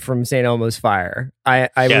Kevin from St. Elmo's Fire,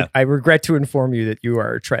 I regret to inform you that you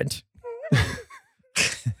are a Trent.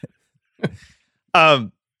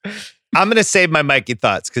 I'm going to save my Mikey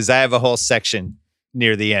thoughts because I have a whole section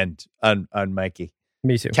near the end on Mikey.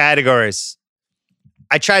 Me too. Categories.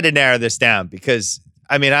 I tried to narrow this down because,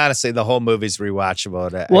 I mean, honestly, the whole movie's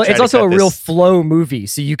rewatchable. Well, it's also a real flow movie.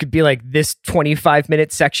 So you could be like this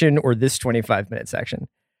 25-minute section or this 25-minute section.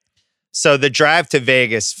 So the drive to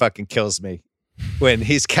Vegas fucking kills me. when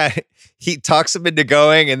he talks him into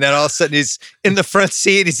going, and then all of a sudden he's in the front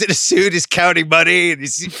seat. He's in a suit. He's counting money, and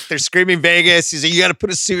they're screaming Vegas. He's like, "You got to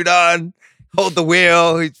put a suit on. Hold the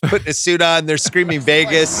wheel." He's putting a suit on. They're screaming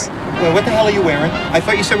Vegas. Wait, what the hell are you wearing? I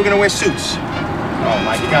thought you said we're gonna wear suits. Oh,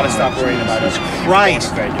 Mike, you gotta stop worrying about us.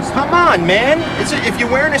 Christ. Come on, man. If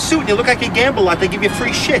you're wearing a suit and you look like a gamble lot, they give you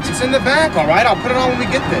free shit. It's in the back, all right? I'll put it on when we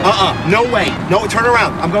get there. No way. No, turn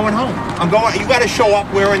around. I'm going home. You gotta show up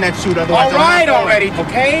wearing that suit, otherwise. All right, already,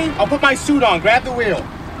 okay? I'll put my suit on. Grab the wheel.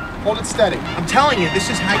 Hold it steady. I'm telling you, this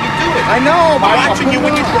is how you do it. I know, I'm watching you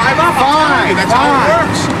when you drive up. Fine, that's how it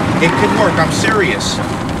works. It can work. I'm serious.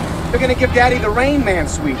 We're gonna give Daddy the Rain Man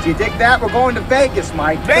suite. Do you dig that? We're going to Vegas,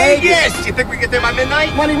 Mike. Vegas! You think we get there by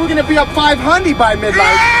midnight? Money, we're gonna be up 500 by midnight.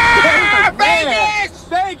 Yeah! Vegas!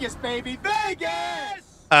 Vegas, baby,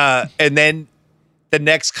 Vegas! And then the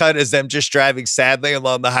next cut is them just driving sadly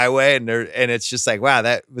along the highway, and it's just like, wow,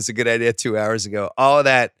 that was a good idea 2 hours ago. All of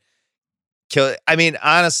that kill. I mean,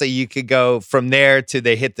 honestly, you could go from there to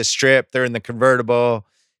they hit the strip. They're in the convertible.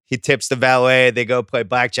 He tips the valet. They go play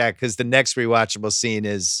blackjack, because the next rewatchable scene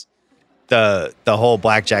is the whole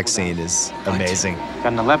blackjack scene is amazing.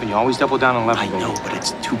 Got an 11. You always double down on 11. I know, but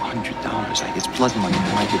it's $200. It's blood money.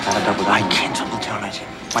 Mike, you gotta double down. I can't double down on it.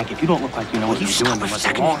 Mike, if you don't look like you know what you're doing, then what's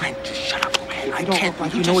wrong? Just shut up, okay? I can't.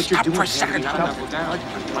 Like you know what you're doing. For a second. Double down.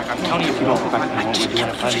 Mike, I'm telling you, if you don't look like you know what you're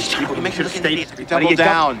doing, just shut up. You make sure to stay. Double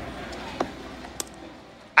down.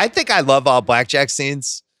 I think I love all blackjack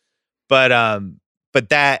scenes, but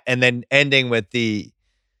that, and then ending with the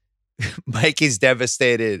Mikey's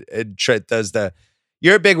devastated and Trent does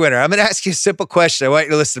you're a big winner. I'm going to ask you a simple question. I want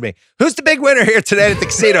you to listen to me. Who's the big winner here tonight at the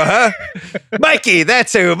casino, huh? Mikey,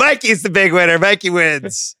 that's who. Mikey's the big winner. Mikey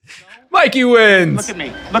wins. Mikey wins. Look at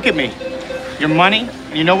me. Look at me. Your money,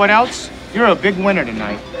 and you know what else? You're a big winner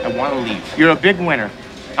tonight. I want to leave. You're a big winner.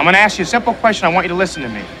 I'm going to ask you a simple question. I want you to listen to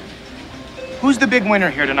me. Who's the big winner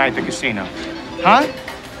here tonight at the casino? Huh?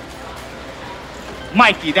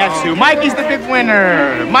 Mikey, that's who. Mikey's the big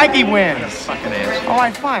winner. Mikey wins. Fucking ass. All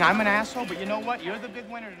right, fine. I'm an asshole, but you know what? You're the big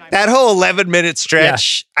winner tonight. That whole 11-minute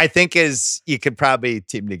stretch, I think you could probably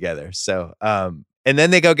team together. So, and then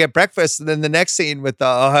they go get breakfast. And then the next scene with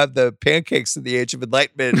I'll have the pancakes in the Age of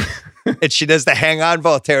Enlightenment. And she does the hang on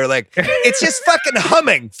Voltaire. Like, it's just fucking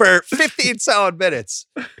humming for 15 solid minutes.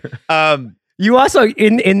 You also,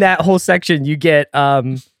 in that whole section, you get,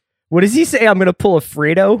 what does he say? I'm going to pull a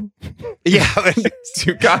Fredo? Yeah.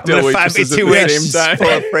 Two cocktail waitresses at the same time. Pull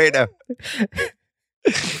a Fredo.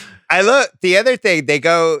 The other thing,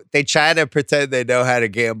 they try to pretend they know how to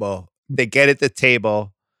gamble. They get at the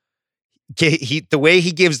table. The way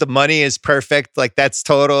he gives the money is perfect. Like, that's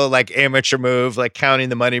total, like, amateur move, like counting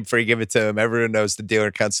the money before you give it to him. Everyone knows the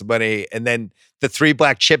dealer counts the money. And then the 3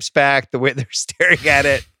 black chips back, the way they're staring at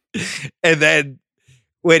it. And then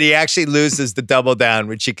when he actually loses the double down,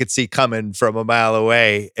 which you could see coming from a mile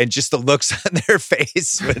away, and just the looks on their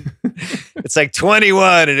face when it's like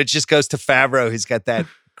 21 and it just goes to Favreau. He's got that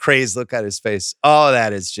crazed look on his face. All of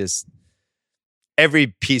that is just, every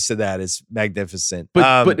piece of that is magnificent.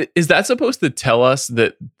 But is that supposed to tell us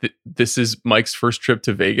that this is Mike's first trip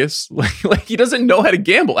to Vegas? Like he doesn't know how to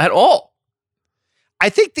gamble at all. I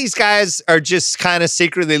think these guys are just kind of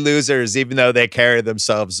secretly losers, even though they carry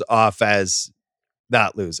themselves off as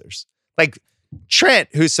not losers. Like Trent,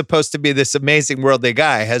 who's supposed to be this amazing worldly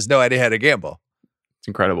guy, has no idea how to gamble. It's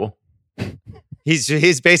incredible.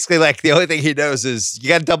 He's basically like, the only thing he knows is you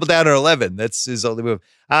got to double down on 11. That's his only move.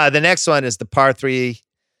 The next one is the par 3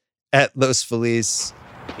 at Los Feliz.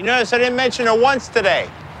 You notice I didn't mention her once today.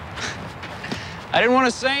 I didn't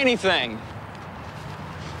want to say anything.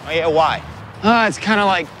 Oh, yeah, why? It's kind of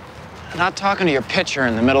like not talking to your pitcher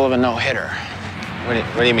in the middle of a no-hitter. What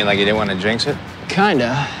do you mean, like you didn't want to jinx it?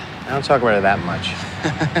 Kinda. I don't talk about her that much.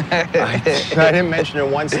 I didn't mention her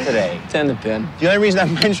once today. 10 to pin. The only reason I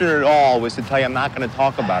mentioned her at all was to tell you I'm not going to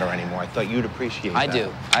talk about her anymore. I thought you'd appreciate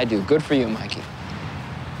that. I do. Good for you, Mikey.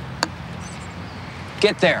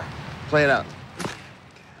 Get there. Play it out.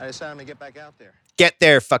 I decided I'm going to get back out there. Get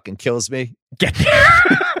there fucking kills me. Get there.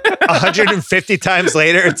 150 times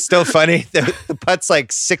later, it's still funny. The putt's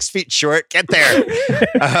like 6 feet short. Get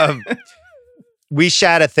there. We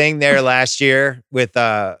shot a thing there last year with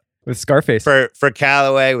Scarface for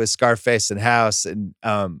Callaway with Scarface and House, and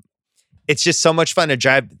it's just so much fun to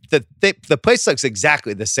drive. The place looks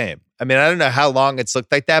exactly the same. I mean, I don't know how long it's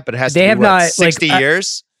looked like that, but it has they to have be, not 60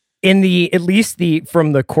 years. In at least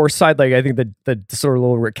from the course side, like I think the sort of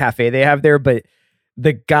little cafe they have there, but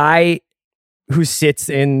the guy who sits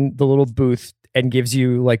in the little booth and gives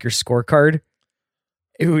you like your scorecard,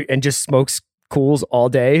 and just smokes cools all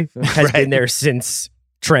day, has been there since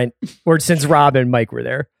Trent or since Rob and Mike were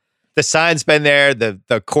there. The sign's been there.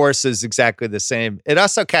 The course is exactly the same. It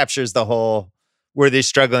also captures the whole, we're these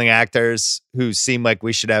struggling actors who seem like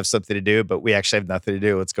we should have something to do, but we actually have nothing to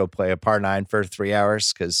do. Let's go play a par 9 for 3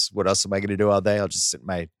 hours, because what else am I going to do all day? I'll just sit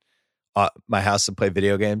in my house and play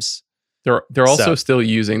video games. They're also still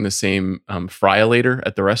using the same fryolator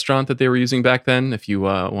at the restaurant that they were using back then. If you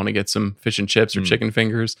want to get some fish and chips or chicken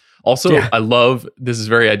fingers. Also, I love, this is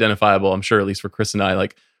very identifiable, I'm sure, at least for Chris and I,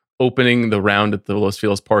 like opening the round at the Los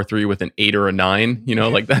Feliz par 3 with an 8 or a 9. You know,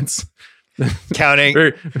 like that's counting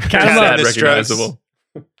that recognizable.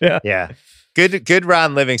 Yeah. Good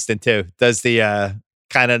Ron Livingston too. Does the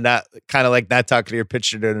kind of like not talking to your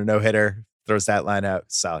pitcher doing a no-hitter, throws that line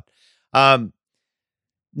out. Solid.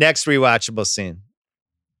 Next rewatchable scene.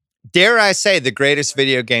 Dare I say the greatest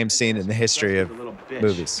video game scene in the history of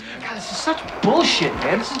movies. God, this is such bullshit,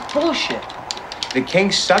 man. This is bullshit. The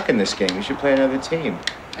Kings suck in this game. You should play another team.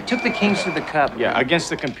 I took the Kings to the Cup. Yeah, against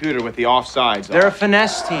the computer with the offsides. They're a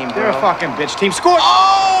finesse team, bro. They're a fucking bitch team. Score!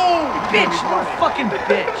 Oh! Bitch! You're a fucking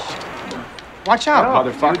bitch. Watch out,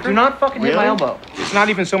 motherfucker. Do not fucking hit my elbow. It's not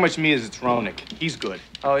even so much me as it's Ronick. He's good.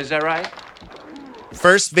 Oh, is that right?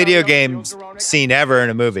 First video game scene ever in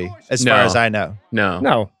a movie, as far as I know.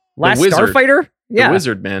 No. Last Wizard. Starfighter? Yeah. The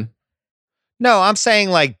Wizard, man. No, I'm saying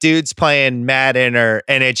like dudes playing Madden or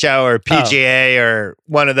NHL or PGA or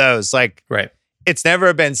one of those. Like, right. It's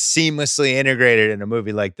never been seamlessly integrated in a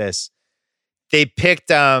movie like this. They picked,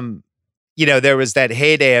 there was that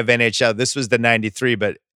heyday of NHL. This was the 93,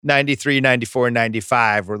 but 93, 94,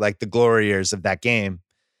 95 were like the glory years of that game.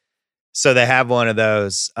 So they have one of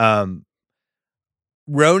those.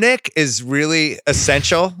 Ronick is really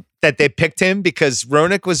essential that they picked him, because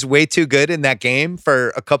Ronick was way too good in that game for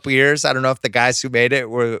a couple years. I don't know if the guys who made it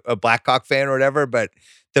were a Blackhawk fan or whatever, but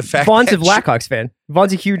the fact Vaughn's a Blackhawks fan.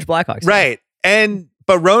 Vaughn's a huge Blackhawks fan. Right.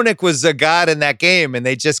 But Ronick was a god in that game, and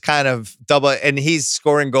they just kind of double, and he's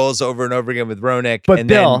scoring goals over and over again with Ronick. But and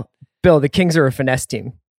Bill, the Kings are a finesse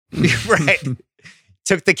team. Right.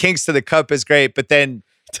 Took the Kings to the Cup is great, but then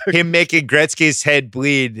him making Gretzky's head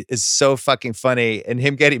bleed is so fucking funny, and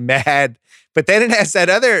him getting mad. But then it has that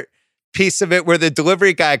other piece of it where the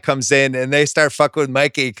delivery guy comes in and they start fucking with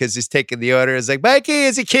Mikey because he's taking the order. It's like, Mikey,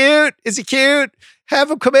 is he cute? Is he cute?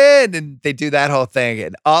 Have him come in. And they do that whole thing.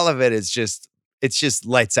 And all of it is just, it's just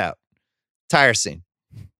lights out. Tire scene.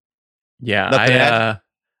 Yeah.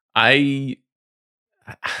 I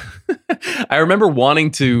remember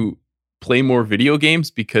wanting to play more video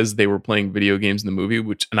games because they were playing video games in the movie,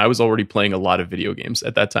 and I was already playing a lot of video games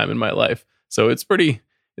at that time in my life. So it's pretty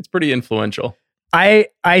influential. I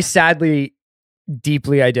sadly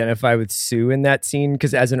deeply identify with Sue in that scene,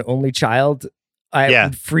 because as an only child, I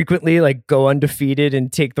would frequently like go undefeated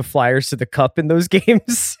and take the Flyers to the Cup in those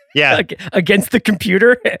games. Yeah. Like, against the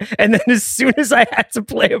computer. And then as soon as I had to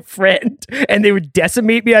play a friend and they would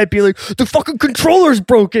decimate me, I'd be like, the fucking controller's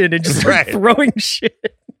broken, and just start throwing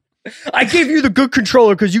shit. I gave you the good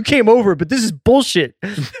controller because you came over, but this is bullshit.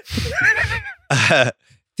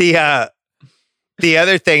 The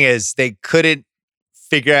other thing is they couldn't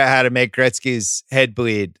figure out how to make Gretzky's head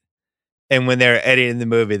bleed. And when they were editing the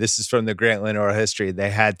movie, this is from the Grantland Oral History,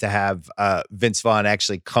 they had to have Vince Vaughn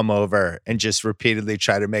actually come over and just repeatedly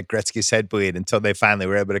try to make Gretzky's head bleed until they finally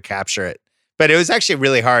were able to capture it. But it was actually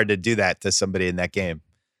really hard to do that to somebody in that game.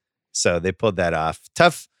 So they pulled that off.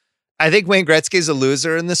 Tough. I think Wayne Gretzky's a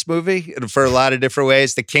loser in this movie for a lot of different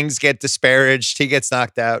ways. The Kings get disparaged. He gets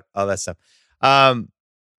knocked out. All that stuff.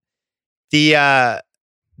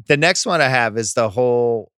 The next one I have is the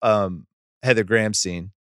whole Heather Graham scene,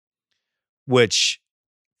 which,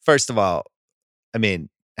 first of all, I mean,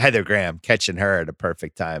 Heather Graham catching her at a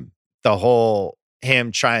perfect time. The whole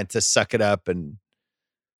him trying to suck it up and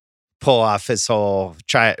pull off his whole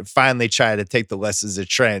finally try to take the lessons of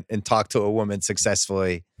Trent and talk to a woman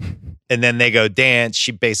successfully. And then they go dance.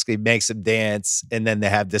 She basically makes him dance. And then they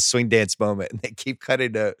have this swing dance moment, and they keep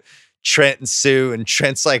cutting to Trent and Sue, and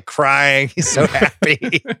Trent's like crying. He's so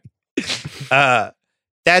happy.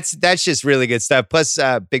 That's just really good stuff. Plus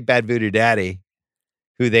Big Bad Voodoo Daddy,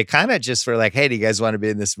 who they kind of just were like, hey, do you guys want to be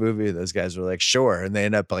in this movie? And those guys were like, sure. And they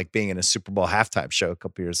end up like being in a Super Bowl halftime show a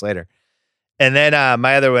couple years later. And then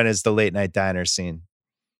my other one is the late night diner scene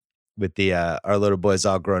with the our little boy's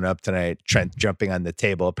all grown up tonight, Trent jumping on the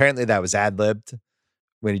table. Apparently that was ad-libbed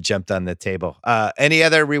when he jumped on the table. Any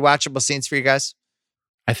other rewatchable scenes for you guys?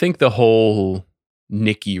 I think the whole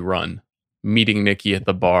Nikki run, meeting Nikki at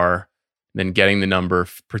the bar, then getting the number,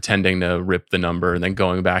 pretending to rip the number, and then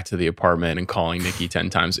going back to the apartment and calling Nikki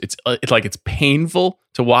 10 times. It's like, it's painful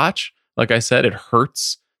to watch. Like I said, it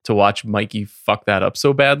hurts to watch Mikey fuck that up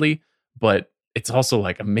so badly, but it's also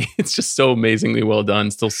like it's just so amazingly well done.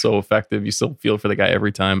 Still so effective. You still feel for the guy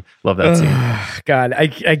every time. Love that scene. God, I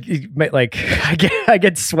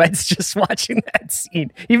get sweats just watching that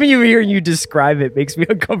scene. Even you hearing you describe it makes me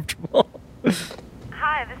uncomfortable.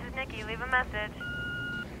 Hi, this is Nikki. Leave a message.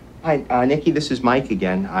 Hi, Nikki. This is Mike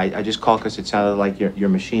again. I just called because it sounded like your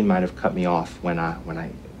machine might have cut me off when I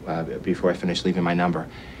before I finished leaving my number.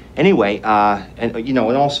 Anyway, and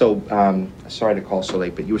also, sorry to call so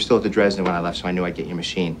late, but you were still at the Dresden when I left, so I knew I'd get your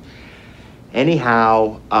machine.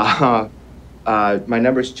 Anyhow, my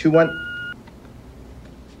number is 21.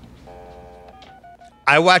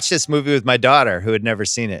 I watched this movie with my daughter who had never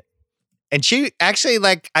seen it. And she actually,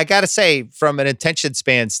 like, I got to say, from an attention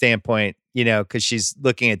span standpoint, because she's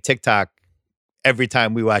looking at TikTok every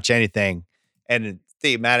time we watch anything. And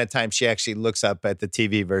the amount of time she actually looks up at the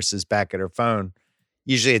TV versus back at her phone.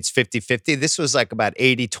 Usually it's 50-50. This was like about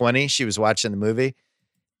 80-20. She was watching the movie.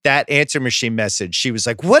 That answer machine message, she was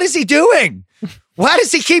like, what is he doing? Why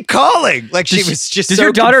does he keep calling? Like she was just Does so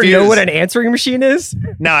your daughter confused. know what an answering machine is?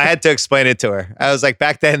 No, I had to explain it to her. I was like,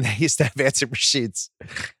 back then they used to have answer machines.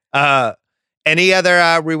 Any other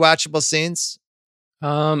rewatchable scenes?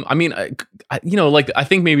 I mean, I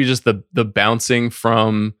think maybe just the bouncing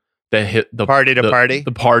from the party to party to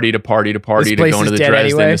going to the Dresden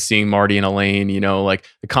anyway. to seeing Marty and Elaine, like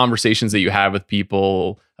the conversations that you have with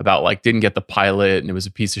people about like didn't get the pilot and it was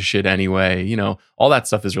a piece of shit anyway, all that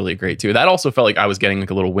stuff is really great too. That also felt like I was getting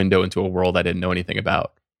like a little window into a world I didn't know anything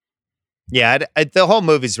about. Yeah, the whole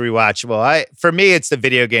movie's rewatchable. For me, it's the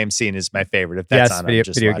video game scene is my favorite. If that's on,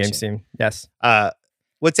 video game scene. Yes.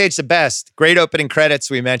 What's aged the best? Great opening credits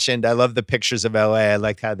we mentioned. I love the pictures of LA. I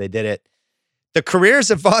liked how they did it. The careers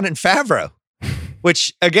of Vaughn and Favreau,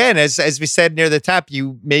 which again, as we said near the top,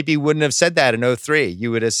 you maybe wouldn't have said that in 2003. You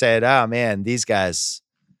would have said, oh man, these guys,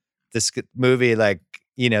 this movie, like,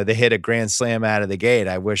 they hit a grand slam out of the gate.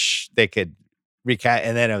 I wish they could recast.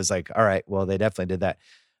 And then I was like, all right, well, they definitely did that.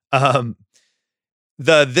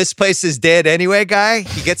 The "this place is dead anyway" guy,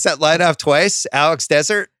 he gets that line off twice. Alex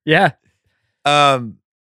Desert. Yeah.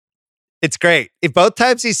 It's great. If both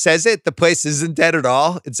times he says it, the place isn't dead at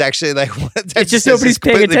all. It's actually like one of the times It's just nobody's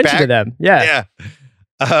paying attention to them. Yeah.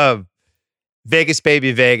 Yeah. Vegas,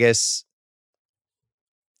 baby, Vegas.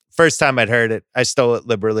 First time I'd heard it, I stole it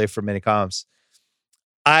liberally from Minicoms.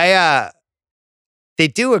 They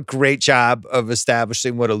do a great job of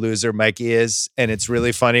establishing what a loser Mikey is, and it's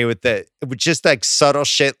really funny with just like subtle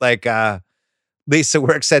shit like Lisa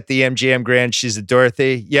works at the MGM Grand. She's a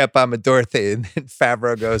Dorothy. Yep, I'm a Dorothy. And then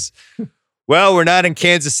Favreau goes, well, we're not in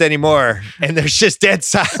Kansas anymore. And there's just dead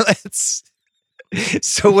silence.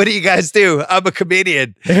 So what do you guys do? I'm a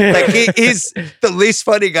comedian. Like he's the least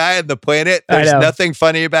funny guy on the planet. There's nothing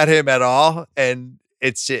funny about him at all. And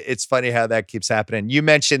it's funny how that keeps happening. You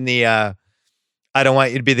mentioned the I don't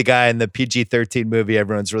want you to be the guy in the PG-13 movie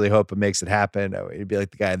everyone's really hoping makes it happen. I want you to be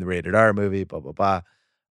like the guy in the rated R movie, blah, blah, blah.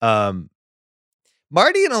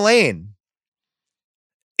 Marty and Elaine.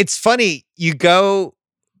 It's funny. You go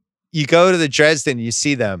to the Dresden, you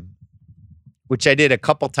see them, which I did a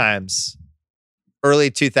couple times, early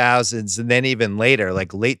 2000s, and then even later,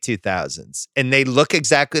 like late 2000s. And they look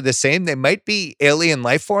exactly the same. They might be alien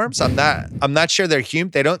life forms. I'm not sure they're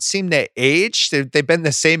human. They don't seem to age. They've been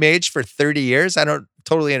the same age for 30 years. I don't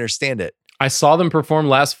totally understand it. I saw them perform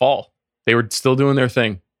last fall. They were still doing their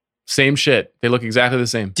thing. Same shit. They look exactly the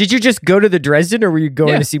same. Did you just go to the Dresden, or were you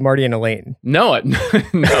going to see Marty and Elaine? No. An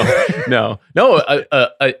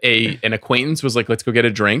acquaintance was like, "Let's go get a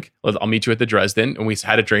drink. I'll meet you at the Dresden." And we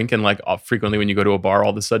had a drink. And like frequently, when you go to a bar,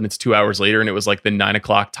 all of a sudden it's 2 hours later, and it was like the 9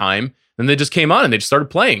 o'clock time. And they just came on and they just started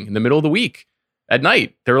playing in the middle of the week at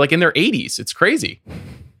night. They were like in their 80s. It's crazy.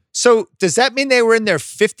 So does that mean they were in their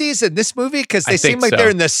 50s in this movie? Because they seem like so.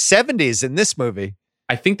 They're in the 70s in this movie.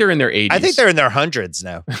 I think they're in their 80s. I think they're in their hundreds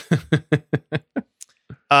now.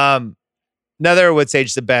 Another what's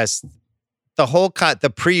aged the best. The whole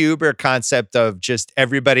the pre-Uber concept of just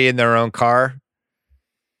everybody in their own car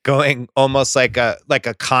going almost like a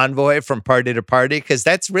convoy from party to party, because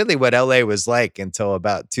that's really what LA was like until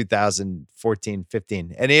about 2014,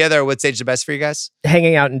 15. Any other what's aged the best for you guys?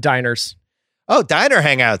 Hanging out in diners. Oh, diner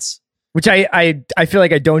hangouts. Which I feel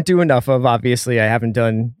like I don't do enough of. Obviously, I haven't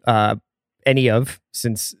done any of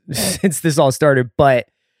since this all started, but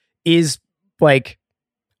is like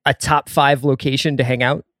a top 5 location to hang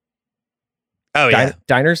out. Oh yeah.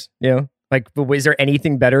 Diners, like, but is there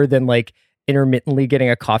anything better than like intermittently getting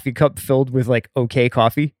a coffee cup filled with like okay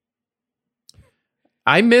coffee?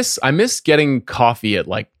 I miss getting coffee at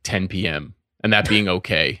like 10 p.m. and that being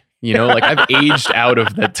okay. You know, like I've aged out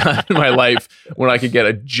of that time in my life when I could get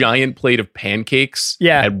a giant plate of pancakes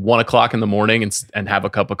at 1 o'clock in the morning and have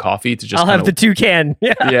a cup of coffee to just. I'll have the toucan.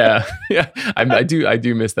 Yeah. I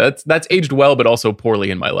do miss that. That's aged well, but also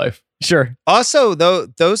poorly in my life. Sure. Also, though,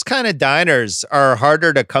 those kind of diners are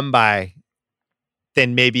harder to come by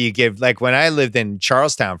than maybe you give. Like when I lived in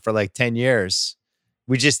Charlestown for like 10 years,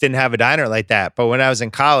 we just didn't have a diner like that. But when I was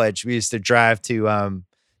in college, we used to drive to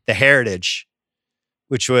the Heritage,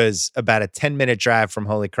 which was about a 10-minute drive from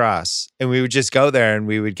Holy Cross. And we would just go there and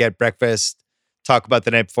we would get breakfast, talk about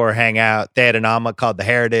the night before, hang out. They had an omelet called the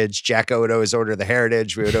Heritage. Jacko would always order the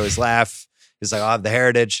Heritage. We would always laugh. He was like, I'll have the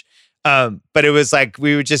Heritage. But it was like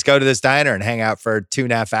we would just go to this diner and hang out for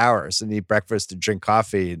 2.5 hours and eat breakfast and drink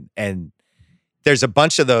coffee. And there's a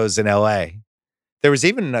bunch of those in LA. There was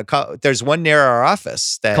even there's one near our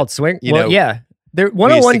office that called Swing. You know, the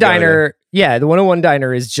 101 diner. Yeah, the 101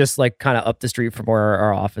 diner is just like kind of up the street from where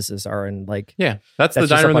our offices are, and like that's the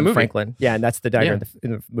diner in the movie. Franklin. Yeah, and that's the diner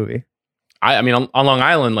in the movie. I mean, on Long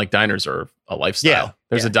Island, like diners are a lifestyle. Yeah,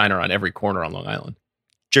 there's a diner on every corner on Long Island.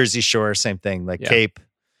 Jersey Shore, same thing. Like Cape.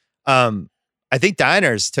 I think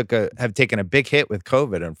diners have taken a big hit with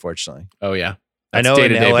COVID, unfortunately. Oh yeah, I know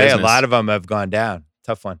in LA business. A lot of them have gone down.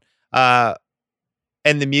 Tough one.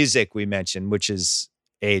 And the music we mentioned, which is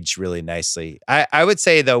aged really nicely. I would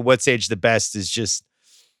say though, what's aged the best is just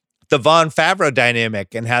the Von Favreau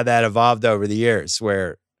dynamic and how that evolved over the years.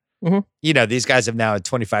 Where you know these guys have now had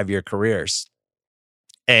 25-year careers,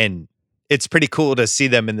 and it's pretty cool to see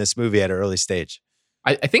them in this movie at an early stage.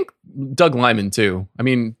 I think Doug Liman too. I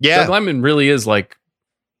mean, Doug Liman really is like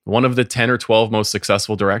one of the 10 or 12 most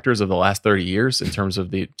successful directors of the last 30 years in terms of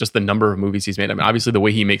the number of movies he's made. I mean, obviously the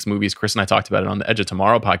way he makes movies, Chris and I talked about it on the Edge of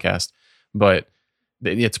Tomorrow podcast, but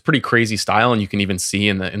it's a pretty crazy style. And you can even see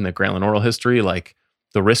in the Grantland oral history, like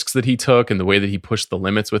the risks that he took and the way that he pushed the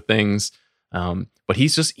limits with things. But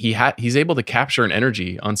he's able to capture an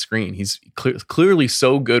energy on screen. He's clearly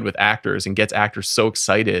so good with actors and gets actors so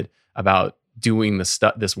excited about doing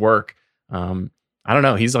this work. I don't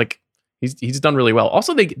know. He's done really well.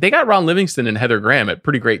 Also, they got Ron Livingston and Heather Graham at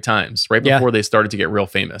pretty great times right before they started to get real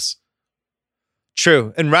famous.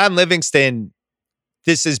 True. And Ron Livingston,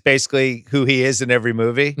 this is basically who he is in every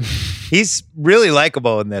movie. He's really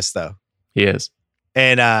likable in this, though. He is.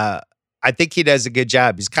 And I think he does a good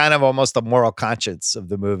job. He's kind of almost a moral conscience of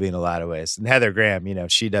the movie in a lot of ways. And Heather Graham, you know,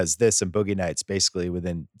 she does this and Boogie Nights basically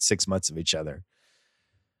within 6 months of each other.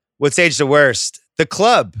 What's aged the worst? The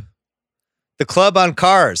Club on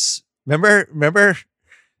Cars. Remember?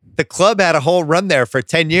 The Club had a whole run there for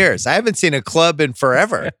 10 years. I haven't seen a club in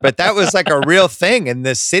forever, but that was like a real thing in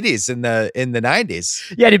the cities in the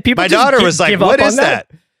 90s. Yeah, did people? My daughter was like, "What is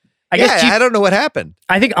that?" I guess I don't know what happened.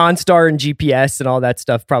 I think OnStar and GPS and all that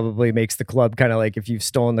stuff probably makes the Club kind of like if you've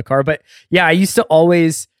stolen the car. But yeah, I used to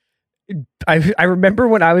always. I remember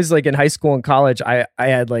when I was like in high school and college, I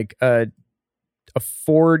had like a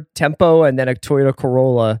Ford Tempo and then a Toyota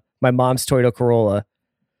Corolla, my mom's Toyota Corolla.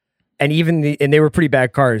 And and they were pretty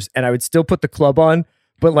bad cars, and I would still put the Club on,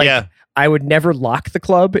 but like I would never lock the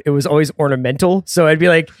Club. It was always ornamental. So I'd be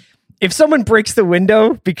like, if someone breaks the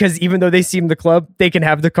window, because even though they seem the Club, they can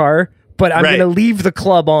have the car, but I'm going to leave the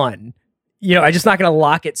Club on. You know, I'm just not going to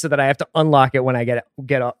lock it so that I have to unlock it when I get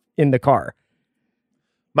in the car.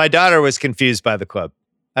 My daughter was confused by the Club.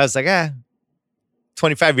 I was like,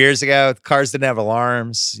 25 years ago, cars didn't have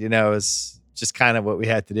alarms. You know, it's just kind of what we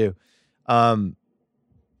had to do.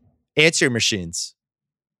 Answering machines.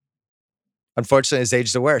 Unfortunately, has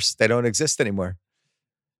aged the worst. They don't exist anymore.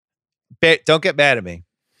 Don't get mad at me.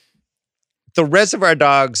 The Reservoir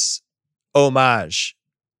Dogs homage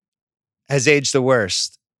has aged the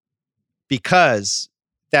worst because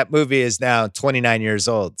that movie is now 29 years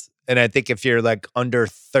old. And I think if you're like under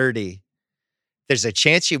 30, there's a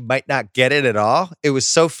chance you might not get it at all. It was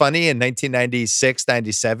so funny in 1996,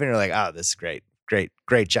 97. You're like, oh, this is great.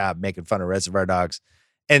 Great job making fun of Reservoir Dogs.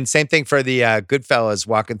 And same thing for the Goodfellas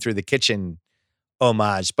walking through the kitchen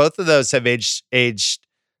homage. Both of those have aged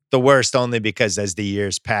the worst only because as the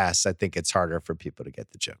years pass, I think it's harder for people to get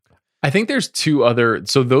the joke. I think there's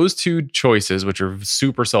those two choices, which are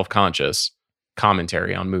super self-conscious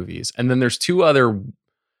commentary on movies. And then there's two other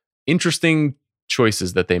interesting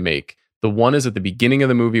choices that they make. The one is at the beginning of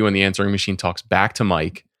the movie when the answering machine talks back to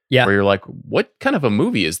Mike. Yeah. Where you're like, what kind of a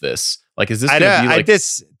movie is this? Like, is this going to be like...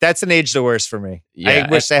 That's an age the worst for me. Yeah,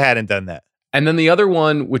 I wish they hadn't done that. And then the other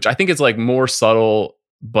one, which I think is like more subtle,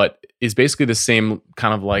 but is basically the same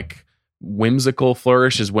kind of like whimsical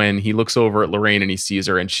flourish, is when he looks over at Lorraine and he sees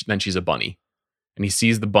her and then she's a bunny. And he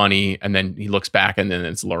sees the bunny and then he looks back and then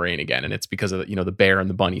it's Lorraine again. And it's because of the bear and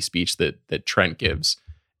the bunny speech that Trent gives.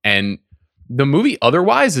 And the movie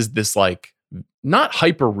otherwise is this like not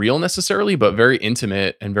hyper real necessarily, but very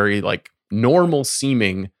intimate and very like normal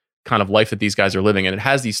seeming kind of life that these guys are living. And it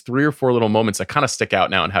has these 3 or 4 little moments that kind of stick out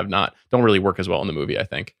now and don't really work as well in the movie, I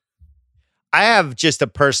think. I have just a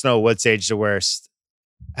personal what's age the worst,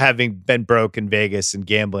 having been broke in Vegas and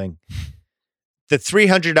gambling. The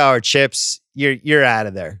 $300 chips, you're out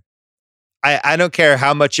of there. I don't care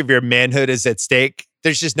how much of your manhood is at stake.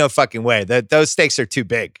 There's just no fucking way. Those stakes are too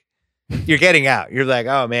big. You're getting out. You're like,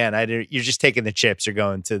 oh man, you're just taking the chips. You're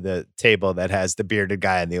going to the table that has the bearded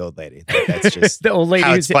guy and the old lady. That's just the old lady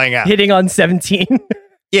how who's it's playing out. Hitting on 17.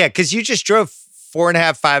 Yeah, because you just drove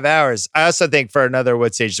 4.5, 5 hours. I also think for another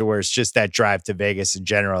what's age the worst, just that drive to Vegas in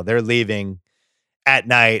general. They're leaving at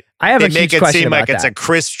night. I have they a make huge it question seem about like it's that. a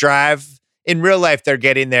crisp drive. In real life, they're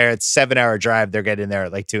getting there. It's 7-hour drive. They're getting there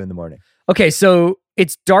at like 2 a.m. Okay, so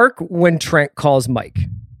it's dark when Trent calls Mike,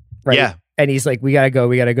 right? Yeah. And he's like, we gotta go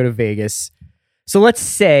to Vegas. So let's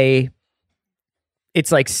say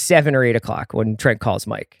it's like 7 or 8 o'clock when Trent calls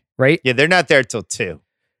Mike, right? Yeah, they're not there till 2.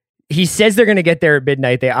 He says they're gonna get there at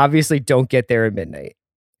midnight. They obviously don't get there at midnight.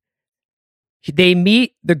 They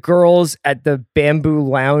meet the girls at the Bamboo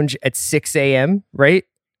Lounge at 6 a.m., right?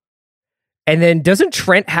 And then doesn't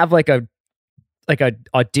Trent have like a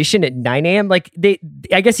audition at 9 a.m.? Like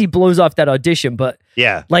I guess he blows off that audition, but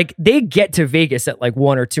yeah, like they get to Vegas at like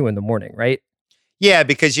 1 or 2 in the morning, right? Yeah,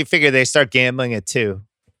 because you figure they start gambling at 2.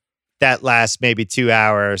 That lasts maybe 2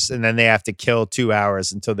 hours, and then they have to kill 2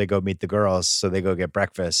 hours until they go meet the girls. So they go get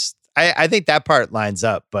breakfast. I think that part lines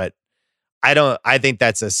up, but I think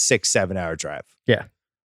that's a 6-7 hour drive. Yeah.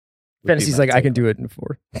 Fennessey's like, I can do it in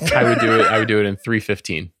 4. I would do it in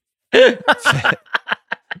 3:15.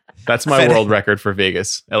 That's my world record for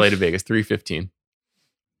Vegas, LA to Vegas, 3:15.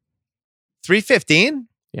 3:15?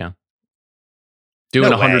 Yeah.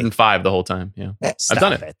 Doing 105 the whole time. Yeah. Stop I've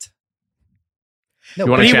done it. No,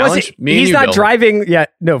 you want to challenge? Me and he's you, not Bill. driving. Yeah.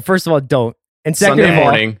 No, first of all, don't. And second Sunday of all,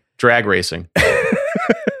 morning, drag racing.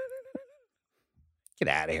 Get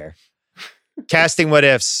out of here. Casting what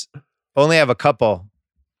ifs. Only have a couple.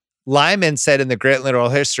 Lyman said in the Grantland Oral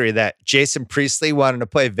History that Jason Priestley wanted to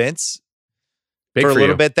play Vince Big for a little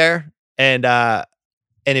you. bit there. And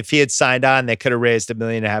if he had signed on, they could have raised $1.5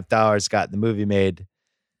 million, gotten the movie made.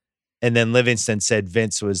 And then Livingston said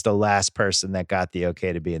Vince was the last person that got the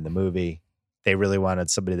okay to be in the movie. They really wanted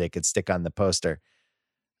somebody they could stick on the poster.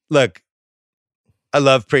 Look, I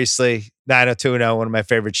love Priestley. 90210, one of my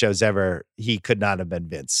favorite shows ever. He could not have been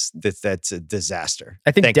Vince. That's a disaster.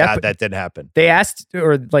 I think Thank God that didn't happen. They asked,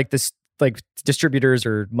 or like this, like distributors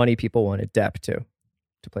or money people wanted Depp to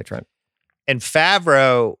play Trent. And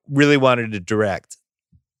Favreau really wanted to direct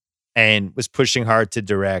and was pushing hard to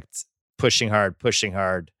direct, pushing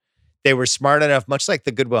hard. They were smart enough, much like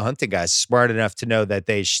the Good Will Hunting guys, smart enough to know that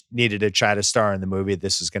they needed to try to star in the movie.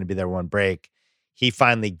 This was going to be their one break. He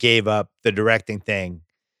finally gave up the directing thing,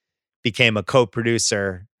 became a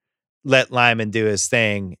co-producer, let Lyman do his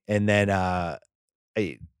thing. And then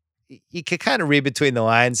you could kind of read between the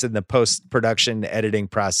lines in the post-production editing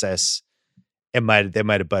process. They might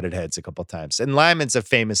have butted heads a couple times. And Lyman's a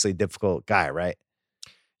famously difficult guy, right?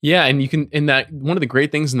 Yeah, and you can one of the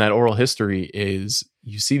great things in that oral history is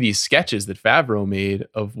you see these sketches that Favreau made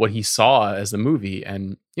of what he saw as the movie,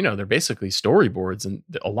 and they're basically storyboards, and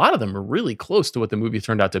a lot of them are really close to what the movie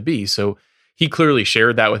turned out to be. So he clearly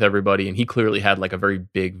shared that with everybody, and he clearly had like a very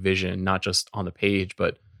big vision, not just on the page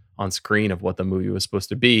but on screen, of what the movie was supposed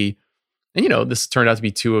to be. And this turned out to be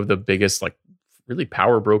two of the biggest like really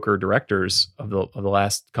power broker directors of the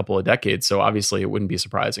last couple of decades. So obviously it wouldn't be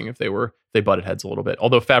surprising if they butted heads a little bit.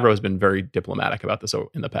 Although Favreau has been very diplomatic about this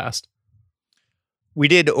in the past. We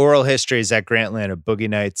did oral histories at Grantland of Boogie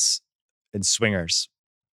Nights and Swingers.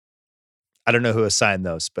 I don't know who assigned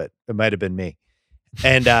those, but it might have been me.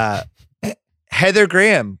 And Heather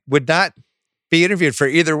Graham would not be interviewed for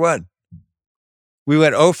either one. We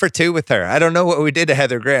went 0 for 2 with her. I don't know what we did to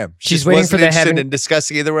Heather Graham. She's waiting for the interested in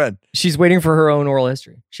discussing either one. She's waiting for her own oral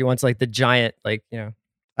history. She wants like the giant, I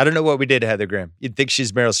don't know what we did to Heather Graham. You'd think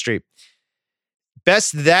she's Meryl Streep.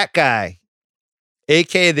 Best That Guy,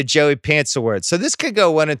 aka the Joey Pants Award. So this could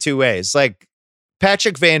go one of two ways. Like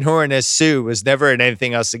Patrick Van Horn as Sue was never in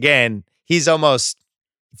anything else again. He's almost,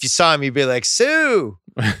 if you saw him, you'd be like, Sue.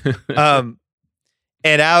 And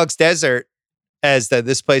Alex Desert as the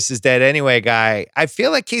This Place Is Dead Anyway guy. I feel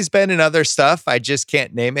like he's been in other stuff. I just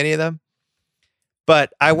can't name any of them.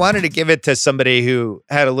 But I wanted to give it to somebody who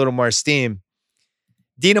had a little more steam.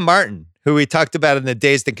 Dina Martin, who we talked about in the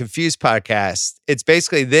Dazed and Confused podcast. It's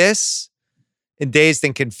basically this and Dazed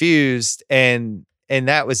and Confused, and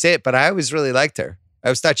that was it. But I always really liked her. I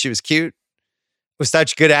always thought she was cute. was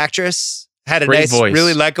such a good actress. Had a Great nice, voice.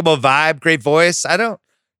 really likable vibe, great voice. I don't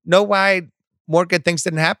know why more good things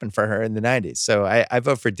didn't happen for her in the 90s. So I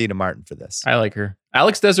vote for Dina Martin for this. I like her.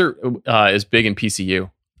 Alex Desert is big in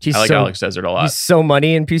PCU. I like Alex Desert a lot. He's so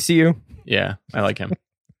money in PCU. Yeah, I like him.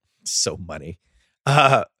 So money.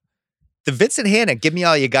 The Vincent Hanna Give Me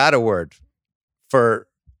All You Got award for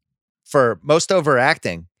most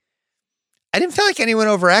overacting. I didn't feel like anyone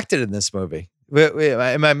overacted in this movie. Wait,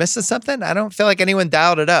 am I missing something? I don't feel like anyone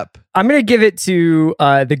dialed it up. I'm going to give it to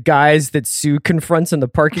the guys that Sue confronts in the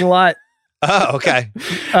parking lot. Oh, okay.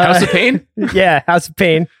 House of Pain? Yeah, House of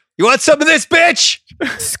Pain. You want some of this, bitch?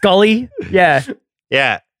 Scully? Yeah.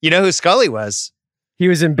 Yeah. You know who Scully was? He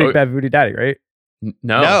was in Big Bad Voodoo Daddy, right?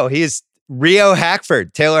 No, he's Rio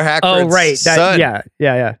Hackford, Taylor Hackford's Oh, right. son.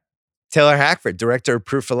 Yeah. Taylor Hackford, director of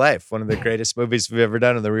Proof of Life, one of the greatest movies we've ever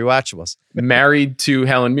done in the rewatchables. Married to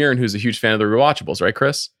Helen Mirren, who's a huge fan of the rewatchables, right,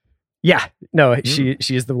 Chris? Yeah. No, she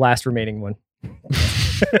is the last remaining one.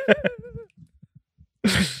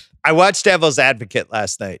 I watched Devil's Advocate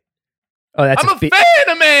last night. Oh, that's I'm a fan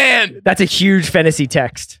of man. That's a huge Fennessey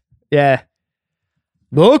text. Yeah.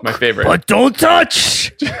 Look, My favorite. but don't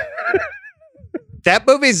touch. That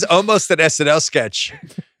movie's almost an SNL sketch.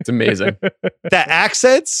 It's amazing. The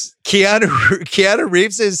accents, Keanu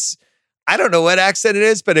Reeves is, I don't know what accent it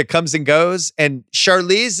is, but it comes and goes. And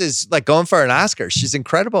Charlize is like going for an Oscar. She's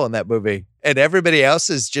incredible in that movie. And everybody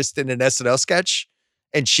else is just in an SNL sketch.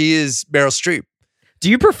 And she is Meryl Streep. Do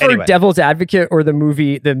you prefer Anyway. Devil's Advocate or the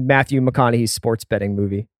Matthew McConaughey sports betting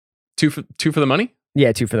movie? Two for the money?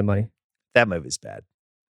 Yeah, 2 for the money. That movie's bad.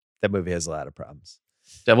 That movie has a lot of problems.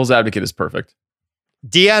 Devil's Advocate is perfect.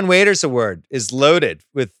 Dion Waiters Award is loaded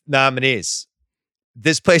with nominees.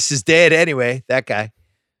 This Place is Dead anyway, that guy.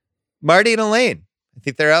 Marty and Elaine, I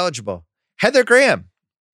think they're eligible. Heather Graham,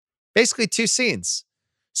 basically 2 scenes.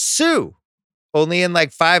 Sue, only in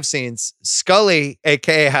like 5 scenes. Scully,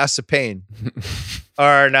 aka House of Pain,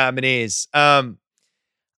 are our nominees. I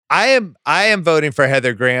am voting for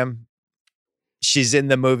Heather Graham. She's in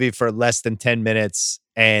the movie for less than 10 minutes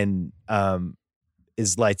and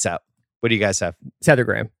is lights out. What do you guys have? It's Heather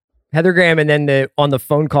Graham. Heather Graham, and then on the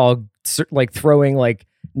phone call, like throwing like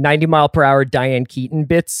 90-mile-per-hour Diane Keaton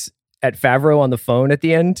bits at Favreau on the phone at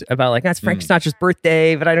the end about like, that's Frank Sinatra's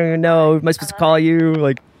birthday, but I don't even know. Am I supposed to call you?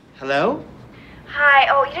 Like, Hello? Hi.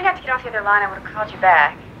 Oh, you didn't have to get off the other line. I would have called you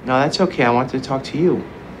back. No, that's okay. I wanted to talk to you.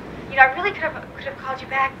 You know, I really could have called you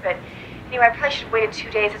back, but anyway, I probably should have waited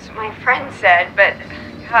 2 days. That's what my friend said. But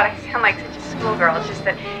God, I sound like such a schoolgirl. It's just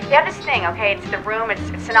that they have this thing, okay? It's the room. It's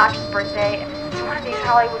Sinatra's birthday. It's one of these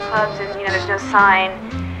Hollywood clubs, and you know, there's no sign.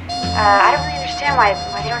 I don't really understand why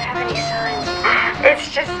they don't have any signs.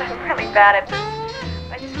 It's just I'm really bad at this.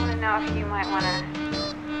 I just want to know if you might want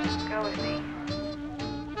to go with me.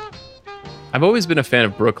 I've always been a fan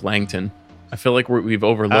of Brooke Langton. I feel like we've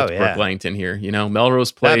overlooked Brooke Langton here. You know,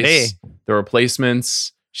 Melrose Place, The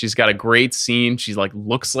Replacements. She's got a great scene. She's like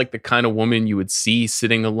looks like the kind of woman you would see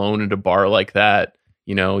sitting alone at a bar like that.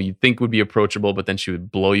 You know, you'd think would be approachable, but then she would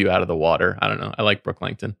blow you out of the water. I don't know. I like Brooke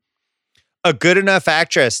Langton. A good enough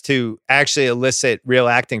actress to actually elicit real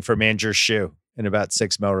acting from Andrew Shue in about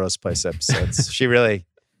 6 Melrose Place episodes. She really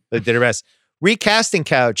did her best. Recasting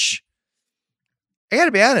couch. I got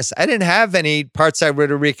to be honest. I didn't have any parts I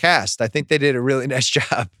would have recast. I think they did a really nice job.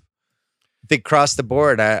 I think across the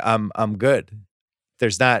board, I'm good.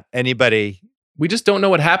 There's not anybody. We just don't know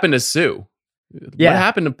what happened to Sue. Yeah. What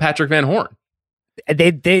happened to Patrick Van Horn?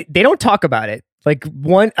 they don't talk about it. Like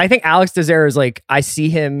I think Alex Desire is like, I see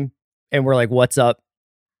him and we're like, what's up?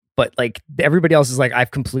 But like everybody else is like,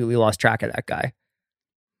 I've completely lost track of that guy.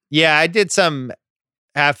 Yeah, I did some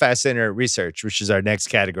half-ass inner research, which is our next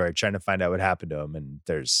category, trying to find out what happened to him. And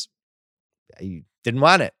he didn't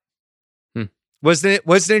want it. Wasn't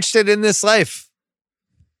interested in this life.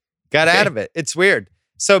 Got out of it. It's weird.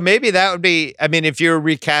 So maybe that would be, I mean, if you're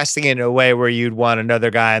recasting it in a way where you'd want another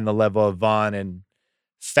guy on the level of Vaughn and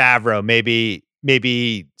Favreau,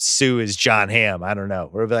 maybe Sue is John Hamm. I don't know.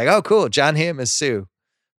 We'll be like, oh, cool. John Hamm is Sue.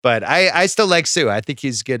 But I still like Sue. I think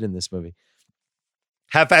he's good in this movie.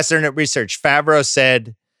 Half-assed internet research. Favreau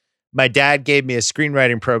said, my dad gave me a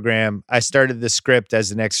screenwriting program. I started the script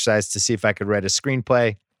as an exercise to see if I could write a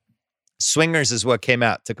screenplay. Swingers is what came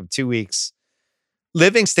out. Took him 2 weeks.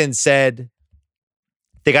 Livingston said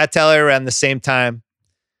they got together around the same time.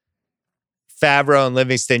 Favreau and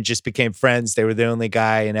Livingston just became friends. They were the only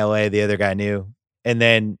guy in LA the other guy knew. And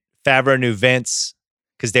then Favreau knew Vince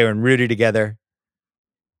because they were in Rudy together.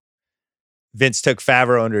 Vince took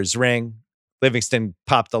Favreau under his ring. Livingston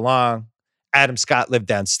popped along. Adam Scott lived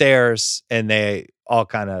downstairs and they all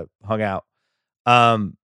kind of hung out.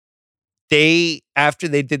 after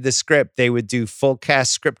they did the script, they would do full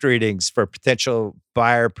cast script readings for potential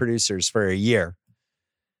buyer producers for a year.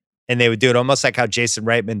 And they would do it almost like how Jason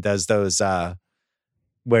Reitman does those,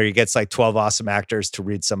 where he gets like 12 awesome actors to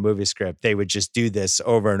read some movie script. They would just do this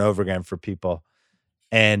over and over again for people.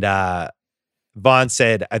 And Vaughn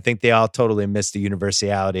said, I think they all totally missed the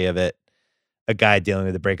universality of it. A guy dealing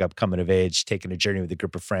with a breakup, coming of age, taking a journey with a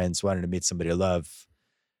group of friends, wanting to meet somebody to love.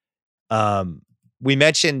 We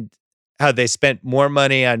mentioned how they spent more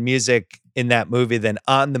money on music in that movie than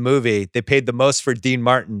on the movie. They paid the most for Dean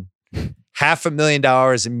Martin,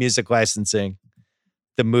 $500,000 in music licensing.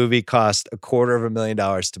 The movie cost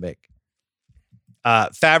 $250,000 to make.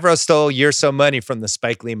 Favreau stole You're So Money from the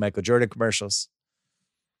Spike Lee Michael Jordan commercials.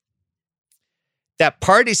 That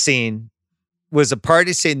party scene was a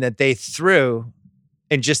party scene that they threw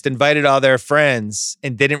and just invited all their friends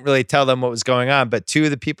and didn't really tell them what was going on. But two of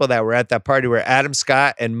the people that were at that party were Adam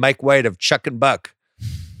Scott and Mike White of Chuck and Buck.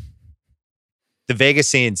 The Vegas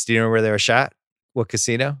scenes, do you know where they were shot? What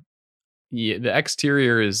casino? Yeah, the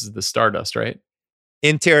exterior is the Stardust, right?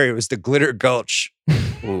 Interior was the Glitter Gulch.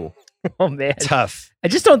 Ooh. Oh, man. Tough. I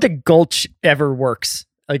just don't think Gulch ever works.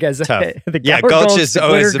 Like as Tough. The Yeah, Gower Gulch is the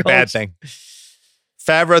always Glitter a bad Gulch. thing.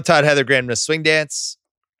 Favreau taught Heather Graham to swing dance.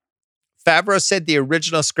 Favreau said the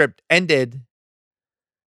original script ended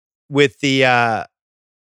with the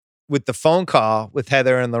phone call with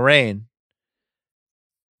Heather and Lorraine.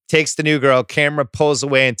 Takes the new girl, camera pulls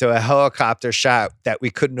away into a helicopter shot that we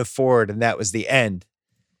couldn't afford, and that was the end.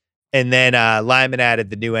 And then Lyman added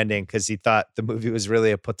the new ending because he thought the movie was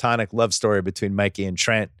really a platonic love story between Mikey and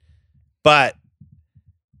Trent. But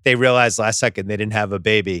they realized last second they didn't have a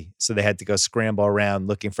baby, so they had to go scramble around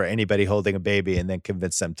looking for anybody holding a baby and then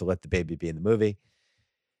convince them to let the baby be in the movie.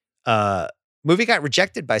 Movie got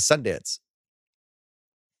rejected by Sundance.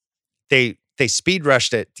 They speed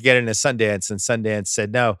rushed it to get into Sundance, and Sundance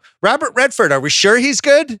said no. Robert Redford, are we sure he's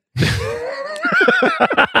good?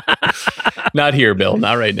 Not here, Bill.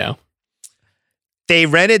 Not right now. They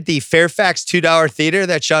rented the Fairfax $2 theater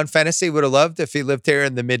that Sean Fennessey would have loved if he lived here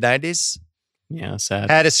in the mid-90s. Yeah, sad.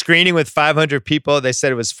 Had a screening with 500 people. They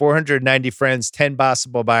said it was 490 friends, 10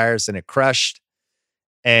 possible buyers, and it crushed.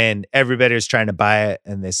 And everybody was trying to buy it,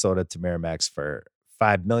 and they sold it to Miramax for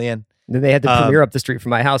 $5 million. Then they had the premiere up the street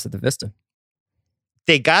from my house at the Vista.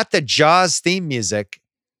 They got the Jaws theme music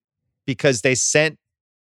because they sent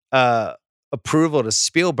approval to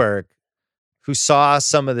Spielberg, who saw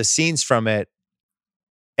some of the scenes from it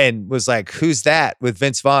and was like, who's that? With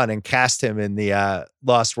Vince Vaughn, and cast him in the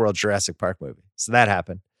Lost World Jurassic Park movie. So that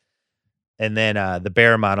happened. And then the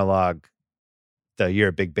bear monologue, the you're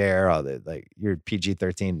a big bear, all the like you're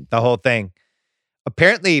PG-13, the whole thing.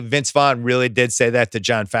 Apparently Vince Vaughn really did say that to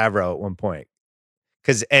Jon Favreau at one point.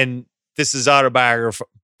 And this is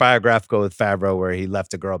autobiographical with Favreau, where he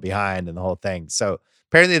left a girl behind and the whole thing. So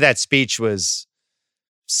apparently that speech was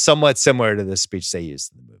somewhat similar to the speech they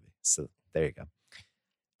used in the movie. So there you go.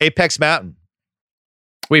 Apex Mountain.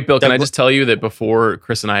 Wait, Bill, can I just tell you that before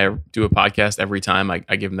Chris and I do a podcast, every time I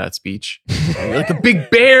give him that speech, you're like a big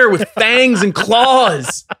bear with fangs and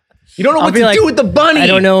claws. You don't know what to do with the bunny. I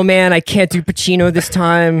don't know, man. I can't do Pacino this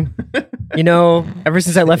time. You know, ever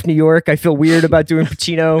since I left New York, I feel weird about doing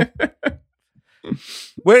Pacino.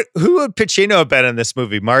 Who would Pacino have been in this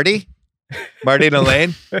movie? Marty and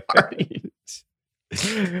Elaine? Marty. What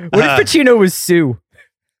if Pacino was Sue?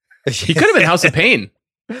 He could have been House of Pain.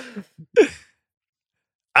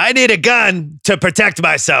 I need a gun to protect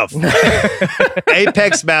myself.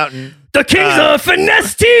 Apex Mountain. The King's a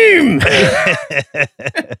finesse team.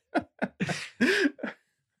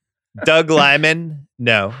 Doug Liman.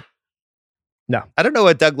 No. I don't know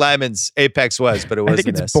what Doug Liman's Apex was, but it was. I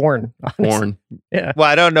think it's Bourne. Bourne. Yeah. Well,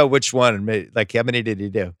 I don't know which one. Like, how many did he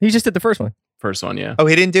do? He just did the first one. First one, yeah. Oh,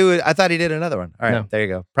 he didn't do it. I thought he did another one. All right, There you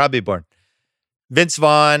go. Probably Bourne. Vince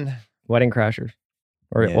Vaughn. Wedding Crashers.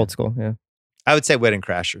 Or Old School, yeah. I would say Wedding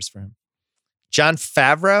Crashers for him. Jon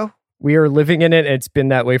Favreau. We are living in it, and it's been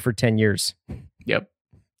that way for 10 years. Yep.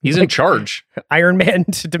 He's in charge. Iron Man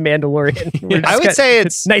to Mandalorian. I would say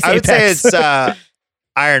it's nice. I would say it's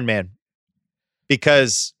Iron Man,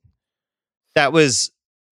 because that was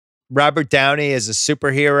Robert Downey as a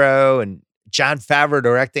superhero and Jon Favreau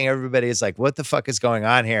directing. Everybody is like, what the fuck is going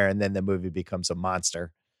on here? And then the movie becomes a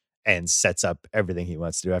monster and sets up everything he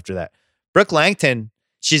wants to do after that. Brooke Langton,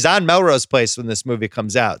 she's on Melrose Place when this movie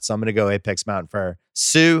comes out. So I'm going to go Apex Mountain for her.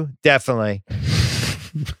 Sue, definitely.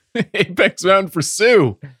 Apex Mountain for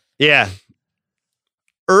Sue. Yeah.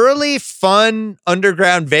 Early, fun,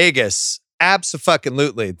 underground Vegas.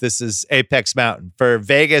 Abso-fucking-lutely. This is Apex Mountain. For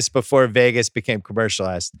Vegas before Vegas became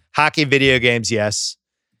commercialized. Hockey video games, yes.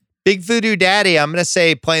 Big Voodoo Daddy, I'm going to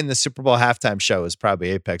say playing the Super Bowl halftime show is probably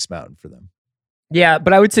Apex Mountain for them. Yeah,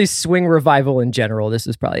 but I would say swing revival in general. This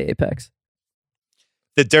is probably Apex.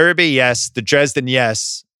 The Derby, yes. The Dresden,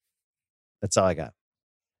 yes. That's all I got.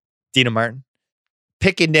 Dina Martin.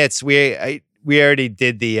 Picking nits. We already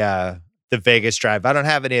did the Vegas drive. I don't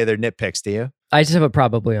have any other nitpicks, do you? I just have a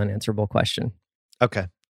probably unanswerable question. Okay.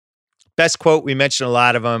 Best quote. We mentioned a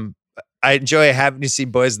lot of them. I enjoy having you see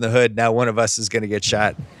Boys in the Hood. Now one of us is going to get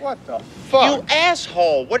shot. What the fuck? You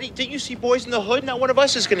asshole. Did you see Boys in the Hood? Now one of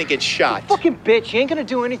us is going to get shot. Fucking bitch. He ain't gonna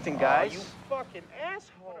do anything, guys. You fucking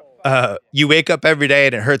asshole. You wake up every day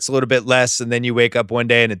and it hurts a little bit less, and then you wake up one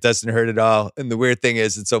day and it doesn't hurt at all. And the weird thing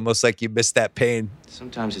is, it's almost like you missed that pain.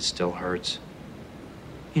 Sometimes it still hurts.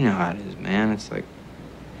 You know how it is, man. It's like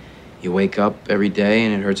you wake up every day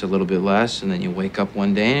and it hurts a little bit less, and then you wake up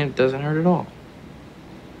one day and it doesn't hurt at all.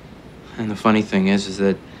 And the funny thing is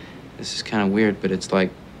that this is kind of weird, but it's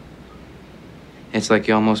like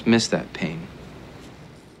you almost miss that pain.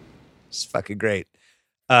 It's fucking great.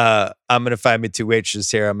 I'm going to find me 2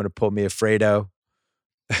 waitresses here. I'm going to pull me a Fredo.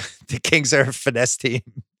 The Kings are a finesse team.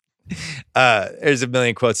 There's a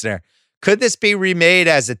million quotes in there. Could this be remade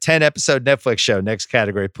as a 10-episode Netflix show? Next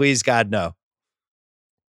category. Please, God, no.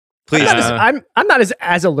 Please. I'm not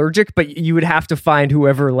as allergic, but you would have to find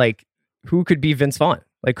who could be Vince Vaughn.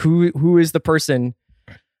 Like who is the person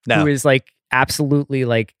who is like absolutely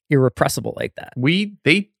like irrepressible like that?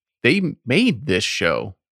 They made this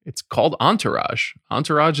show. It's called Entourage.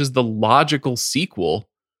 Entourage is the logical sequel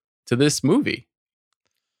to this movie.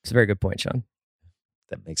 It's a very good point, Sean.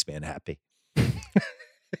 That makes me unhappy.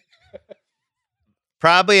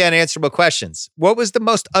 Probably unanswerable questions. What was the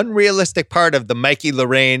most unrealistic part of the Mikey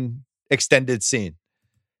Lorraine extended scene?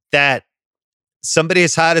 That somebody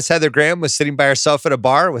as hot as Heather Graham was sitting by herself at a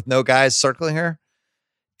bar with no guys circling her?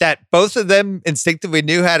 That both of them instinctively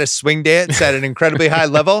knew how to swing dance at an incredibly high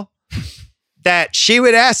level? That she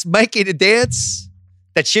would ask Mikey to dance?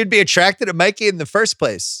 That she'd be attracted to Mikey in the first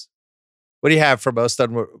place? What do you have for most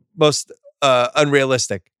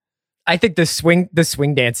unrealistic? I think the swing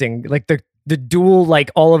dancing, like the duel, like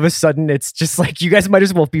all of a sudden it's just like you guys might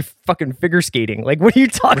as well be fucking figure skating. Like, what are you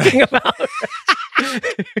talking about?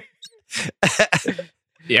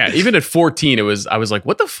 Yeah, even at 14, I was like,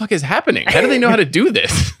 what the fuck is happening? How do they know how to do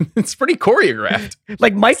this? It's pretty choreographed.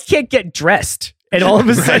 Like Mike can't get dressed, and all of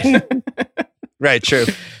a sudden, right? True.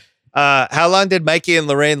 How long did Mikey and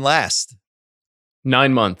Lorraine last?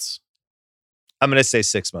 9 months. I'm gonna say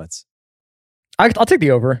 6 months. I'll take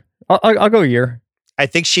the over. I'll go a year. I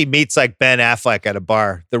think she meets like Ben Affleck at a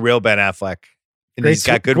bar, the real Ben Affleck. And he's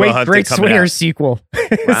got Good Will Hunting great coming Swingers out. sequel.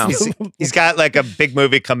 Wow. He's got like a big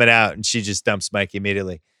movie coming out, and she just dumps Mikey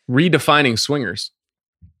immediately. Redefining Swingers.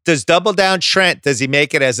 Does Double Down Trent, does he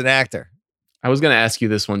make it as an actor? I was going to ask you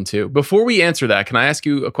this one too. Before we answer that, can I ask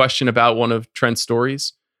you a question about one of Trent's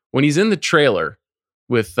stories? When he's in the trailer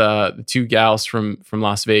with the 2 gals from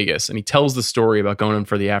Las Vegas, and he tells the story about going in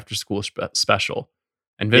for the after school special,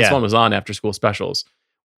 and Vince Vaughn was on after school specials.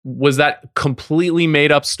 Was that completely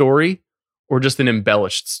made up story? Or just an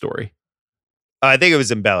embellished story? I think it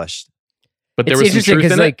was embellished. But there was some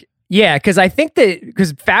truth in it? Yeah, because I think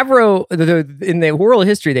because Favreau, in the oral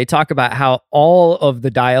history, they talk about how all of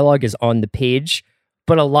the dialogue is on the page,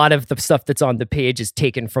 but a lot of the stuff that's on the page is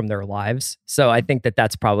taken from their lives. So I think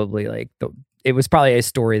that's probably it was probably a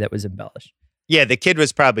story that was embellished. Yeah, the kid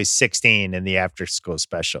was probably 16 in the after school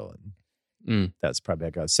special. And that's probably how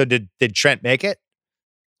it goes. So did Trent make it?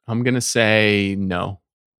 I'm going to say no.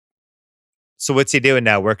 So what's he doing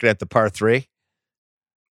now? Working at the Par 3?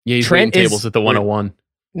 Yeah, he's waiting tables at the 101.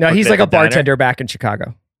 No, he's like a bartender back in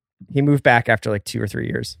Chicago. He moved back after like 2 or 3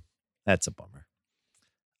 years. That's a bummer.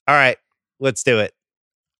 All right, let's do it.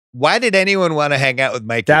 Why did anyone want to hang out with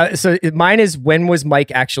Mike? So mine is, when was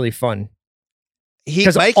Mike actually fun?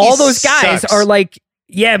 Because Mikey all those guys sucks. are like,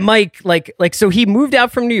 yeah, Mike, like so he moved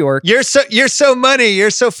out from New York. You're so money.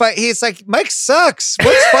 You're so fun. He's like, Mike sucks.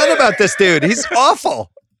 What's fun about this dude? He's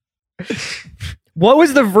awful. What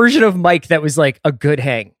was the version of Mike that was like a good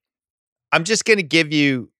hang? I'm just going to give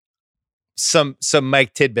you some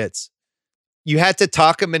Mike tidbits. You had to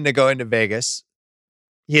talk him into going to Vegas.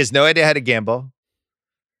 He has no idea how to gamble.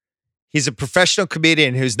 He's a professional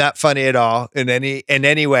comedian who's not funny at all in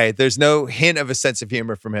any way. There's no hint of a sense of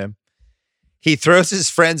humor from him. He throws his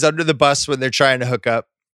friends under the bus when they're trying to hook up.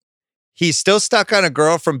 He's still stuck on a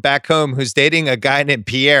girl from back home who's dating a guy named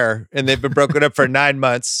Pierre, and they've been broken up for 9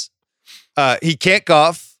 months. He can't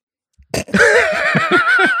golf.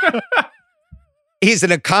 He's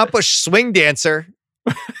an accomplished swing dancer.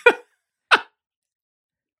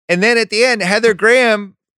 And then at the end, Heather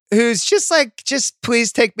Graham, who's just like, just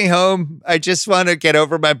please take me home. I just want to get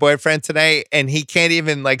over my boyfriend tonight. And he can't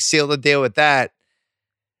even like seal the deal with that.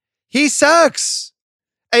 He sucks.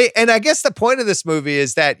 And I guess the point of this movie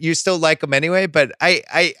is that you still like him anyway, but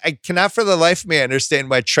I cannot for the life of me understand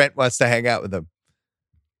why Trent wants to hang out with him.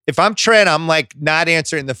 If I'm Trent, I'm like not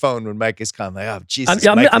answering the phone when Mike is calling. Like, oh, Jesus,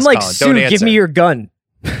 I'm like, calling. Sue, give me your gun.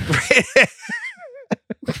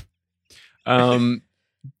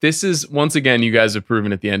 This is, once again, you guys have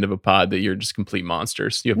proven at the end of a pod that you're just complete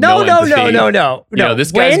monsters. You have No. empathy. No,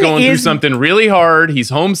 this guy's going through something really hard. He's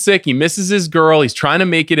homesick. He misses his girl. He's trying to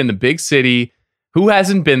make it in the big city. Who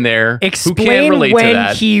hasn't been there? Explain Who can't relate when to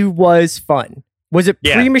that? he was fun. Was it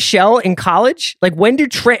pre-Michelle in college? Like, when do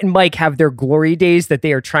Trent and Mike have their glory days that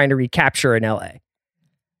they are trying to recapture in LA?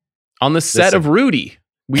 On the set of Rudy.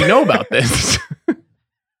 We know about this.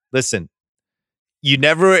 Listen, you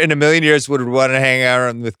never in a million years would want to hang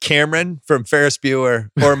out with Cameron from Ferris Bueller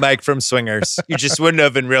or Mike from Swingers. You just wouldn't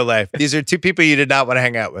have in real life. These are two people you did not want to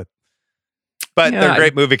hang out with. But they're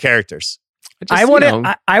great movie characters. I want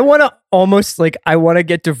to almost like, I want to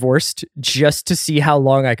get divorced just to see how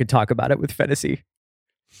long I could talk about it with Fennessey.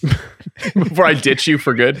 Before I ditch you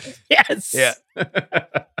for good? Yes. Yeah.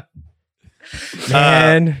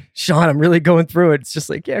 Man, Sean, I'm really going through it. It's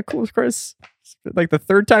just like, yeah, cool, Chris. It's been like the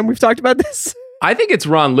third time we've talked about this. I think it's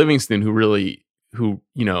Ron Livingston who really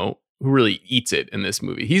eats it in this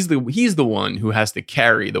movie. He's the one who has to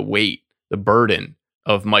carry the weight, the burden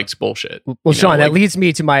of Mike's bullshit. Well, Sean, that leads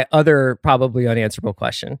me to my other probably unanswerable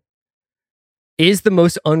question. Is the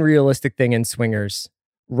most unrealistic thing in Swingers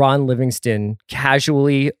Ron Livingston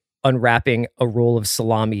casually unwrapping a roll of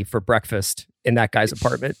salami for breakfast in that guy's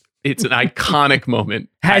apartment? It's an iconic moment.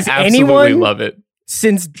 Has I absolutely anyone love it.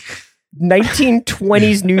 Since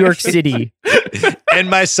 1920s New York City and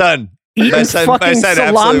my son eating fucking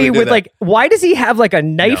salami with like, why does he have like a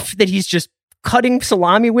knife that he's just cutting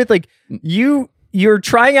salami with? Like, you're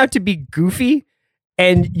trying out to be goofy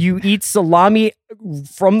and you eat salami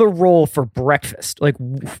from the roll for breakfast. Like,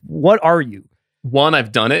 what are you? One,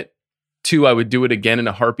 I've done it. Two, I would do it again in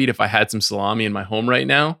a heartbeat if I had some salami in my home right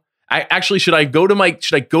now. Should I go to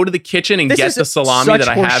the kitchen and get the salami that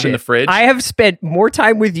I have in the fridge? I have spent more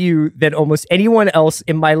time with you than almost anyone else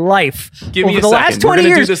in my life. Give me over a the second. last 20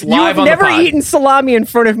 years. You have never pod. eaten salami in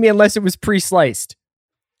front of me unless it was pre-sliced.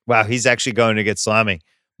 Wow, he's actually going to get salami.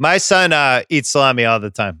 My son eats salami all the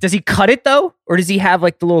time. Does he cut it though, or does he have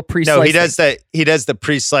like the little pre-sliced? No, he does that. He does the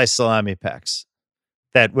pre-sliced salami packs.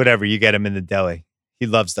 That whatever you get him in the deli, he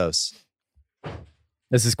loves those.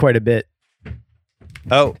 This is quite a bit.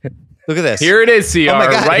 Oh, look at this. Here it is, CR,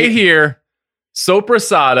 God. right here.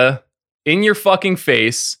 Soprasada in your fucking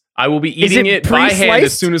face. I will be eating it by hand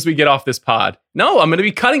as soon as we get off this pod. No, I'm going to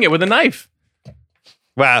be cutting it with a knife.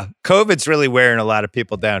 Wow, COVID's really wearing a lot of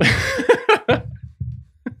people down.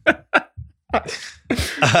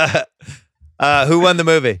 Who won the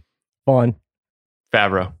movie? Vaughn.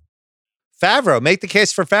 Favreau. Favreau. Make the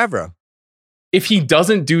case for Favreau. If he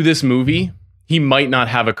doesn't do this movie, he might not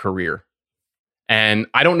have a career. And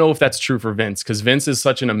I don't know if that's true for Vince, because Vince is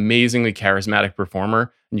such an amazingly charismatic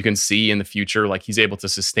performer. And you can see in the future, like, he's able to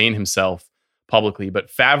sustain himself publicly. But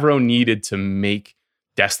Favreau needed to make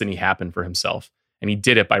destiny happen for himself. And he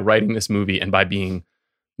did it by writing this movie and by being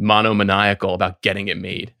monomaniacal about getting it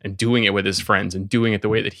made and doing it with his friends and doing it the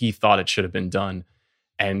way that he thought it should have been done.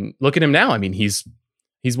 And look at him now. I mean, he's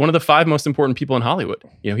one of the 5 most important people in Hollywood.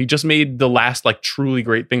 You know, he just made the last like truly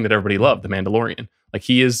great thing that everybody loved, The Mandalorian. Like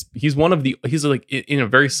he's like in a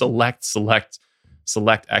very select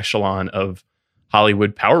echelon of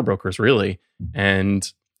Hollywood power brokers, really. And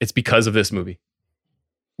it's because of this movie.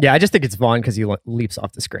 Yeah, I just think it's Vaughn because he leaps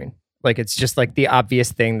off the screen. Like, it's just like the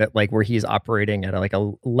obvious thing that like where he's operating at like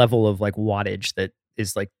a level of like wattage that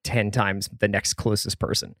is like 10 times the next closest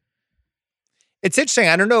person. It's interesting.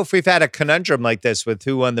 I don't know if we've had a conundrum like this with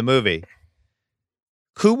who won the movie.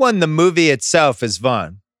 Who won the movie itself is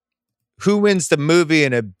Vaughn. Who wins the movie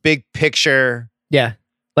in a big picture? Yeah.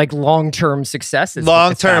 Like long-term success.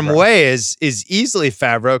 Long-term way is easily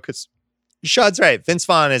Favreau, because Sean's right. Vince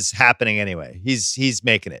Vaughn is happening anyway. He's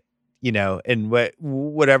making it, you know, and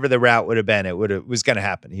whatever the route would have been, it was going to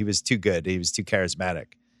happen. He was too good. He was too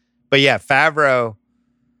charismatic. But yeah, Favreau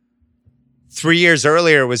 3 years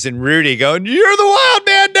earlier was in Rudy going, "You're the wild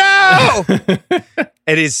man now!"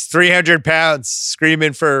 And he's 300 pounds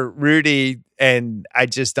screaming for Rudy. And I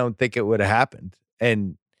just don't think it would have happened.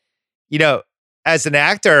 And, you know, as an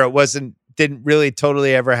actor, didn't really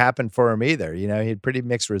totally ever happen for him either. You know, he had pretty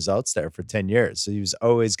mixed results there for 10 years. So he was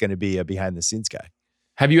always going to be a behind the scenes guy.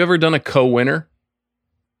 Have you ever done a co-winner?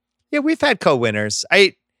 Yeah, we've had co-winners.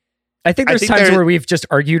 I think there's times where we've just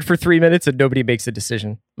argued for 3 minutes and nobody makes a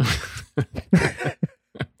decision.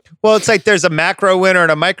 Well, it's like there's a macro winner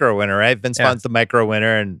and a micro winner, right? Vince Vaughn's the micro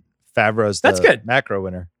winner and Favreau's the macro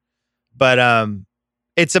winner. But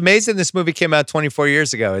it's amazing this movie came out 24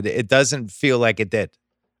 years ago. It doesn't feel like it did.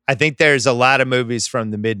 I think there's a lot of movies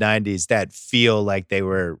from the mid-90s that feel like they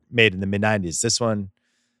were made in the mid-90s. This one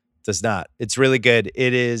does not. It's really good.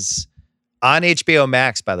 It is on HBO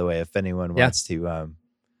Max, by the way, if anyone wants to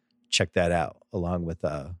check that out, along with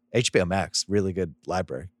HBO Max. Really good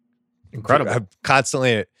library. Incredible. I'm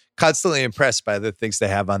constantly impressed by the things they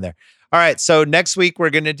have on there. All right, so next week we're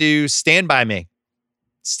going to do Stand By Me.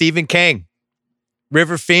 Stephen King,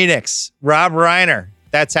 River Phoenix, Rob Reiner.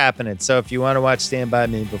 That's happening. So if you want to watch Stand By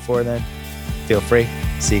Me before then, feel free.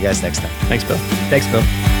 See you guys next time. Thanks, Bill. Thanks, Bill.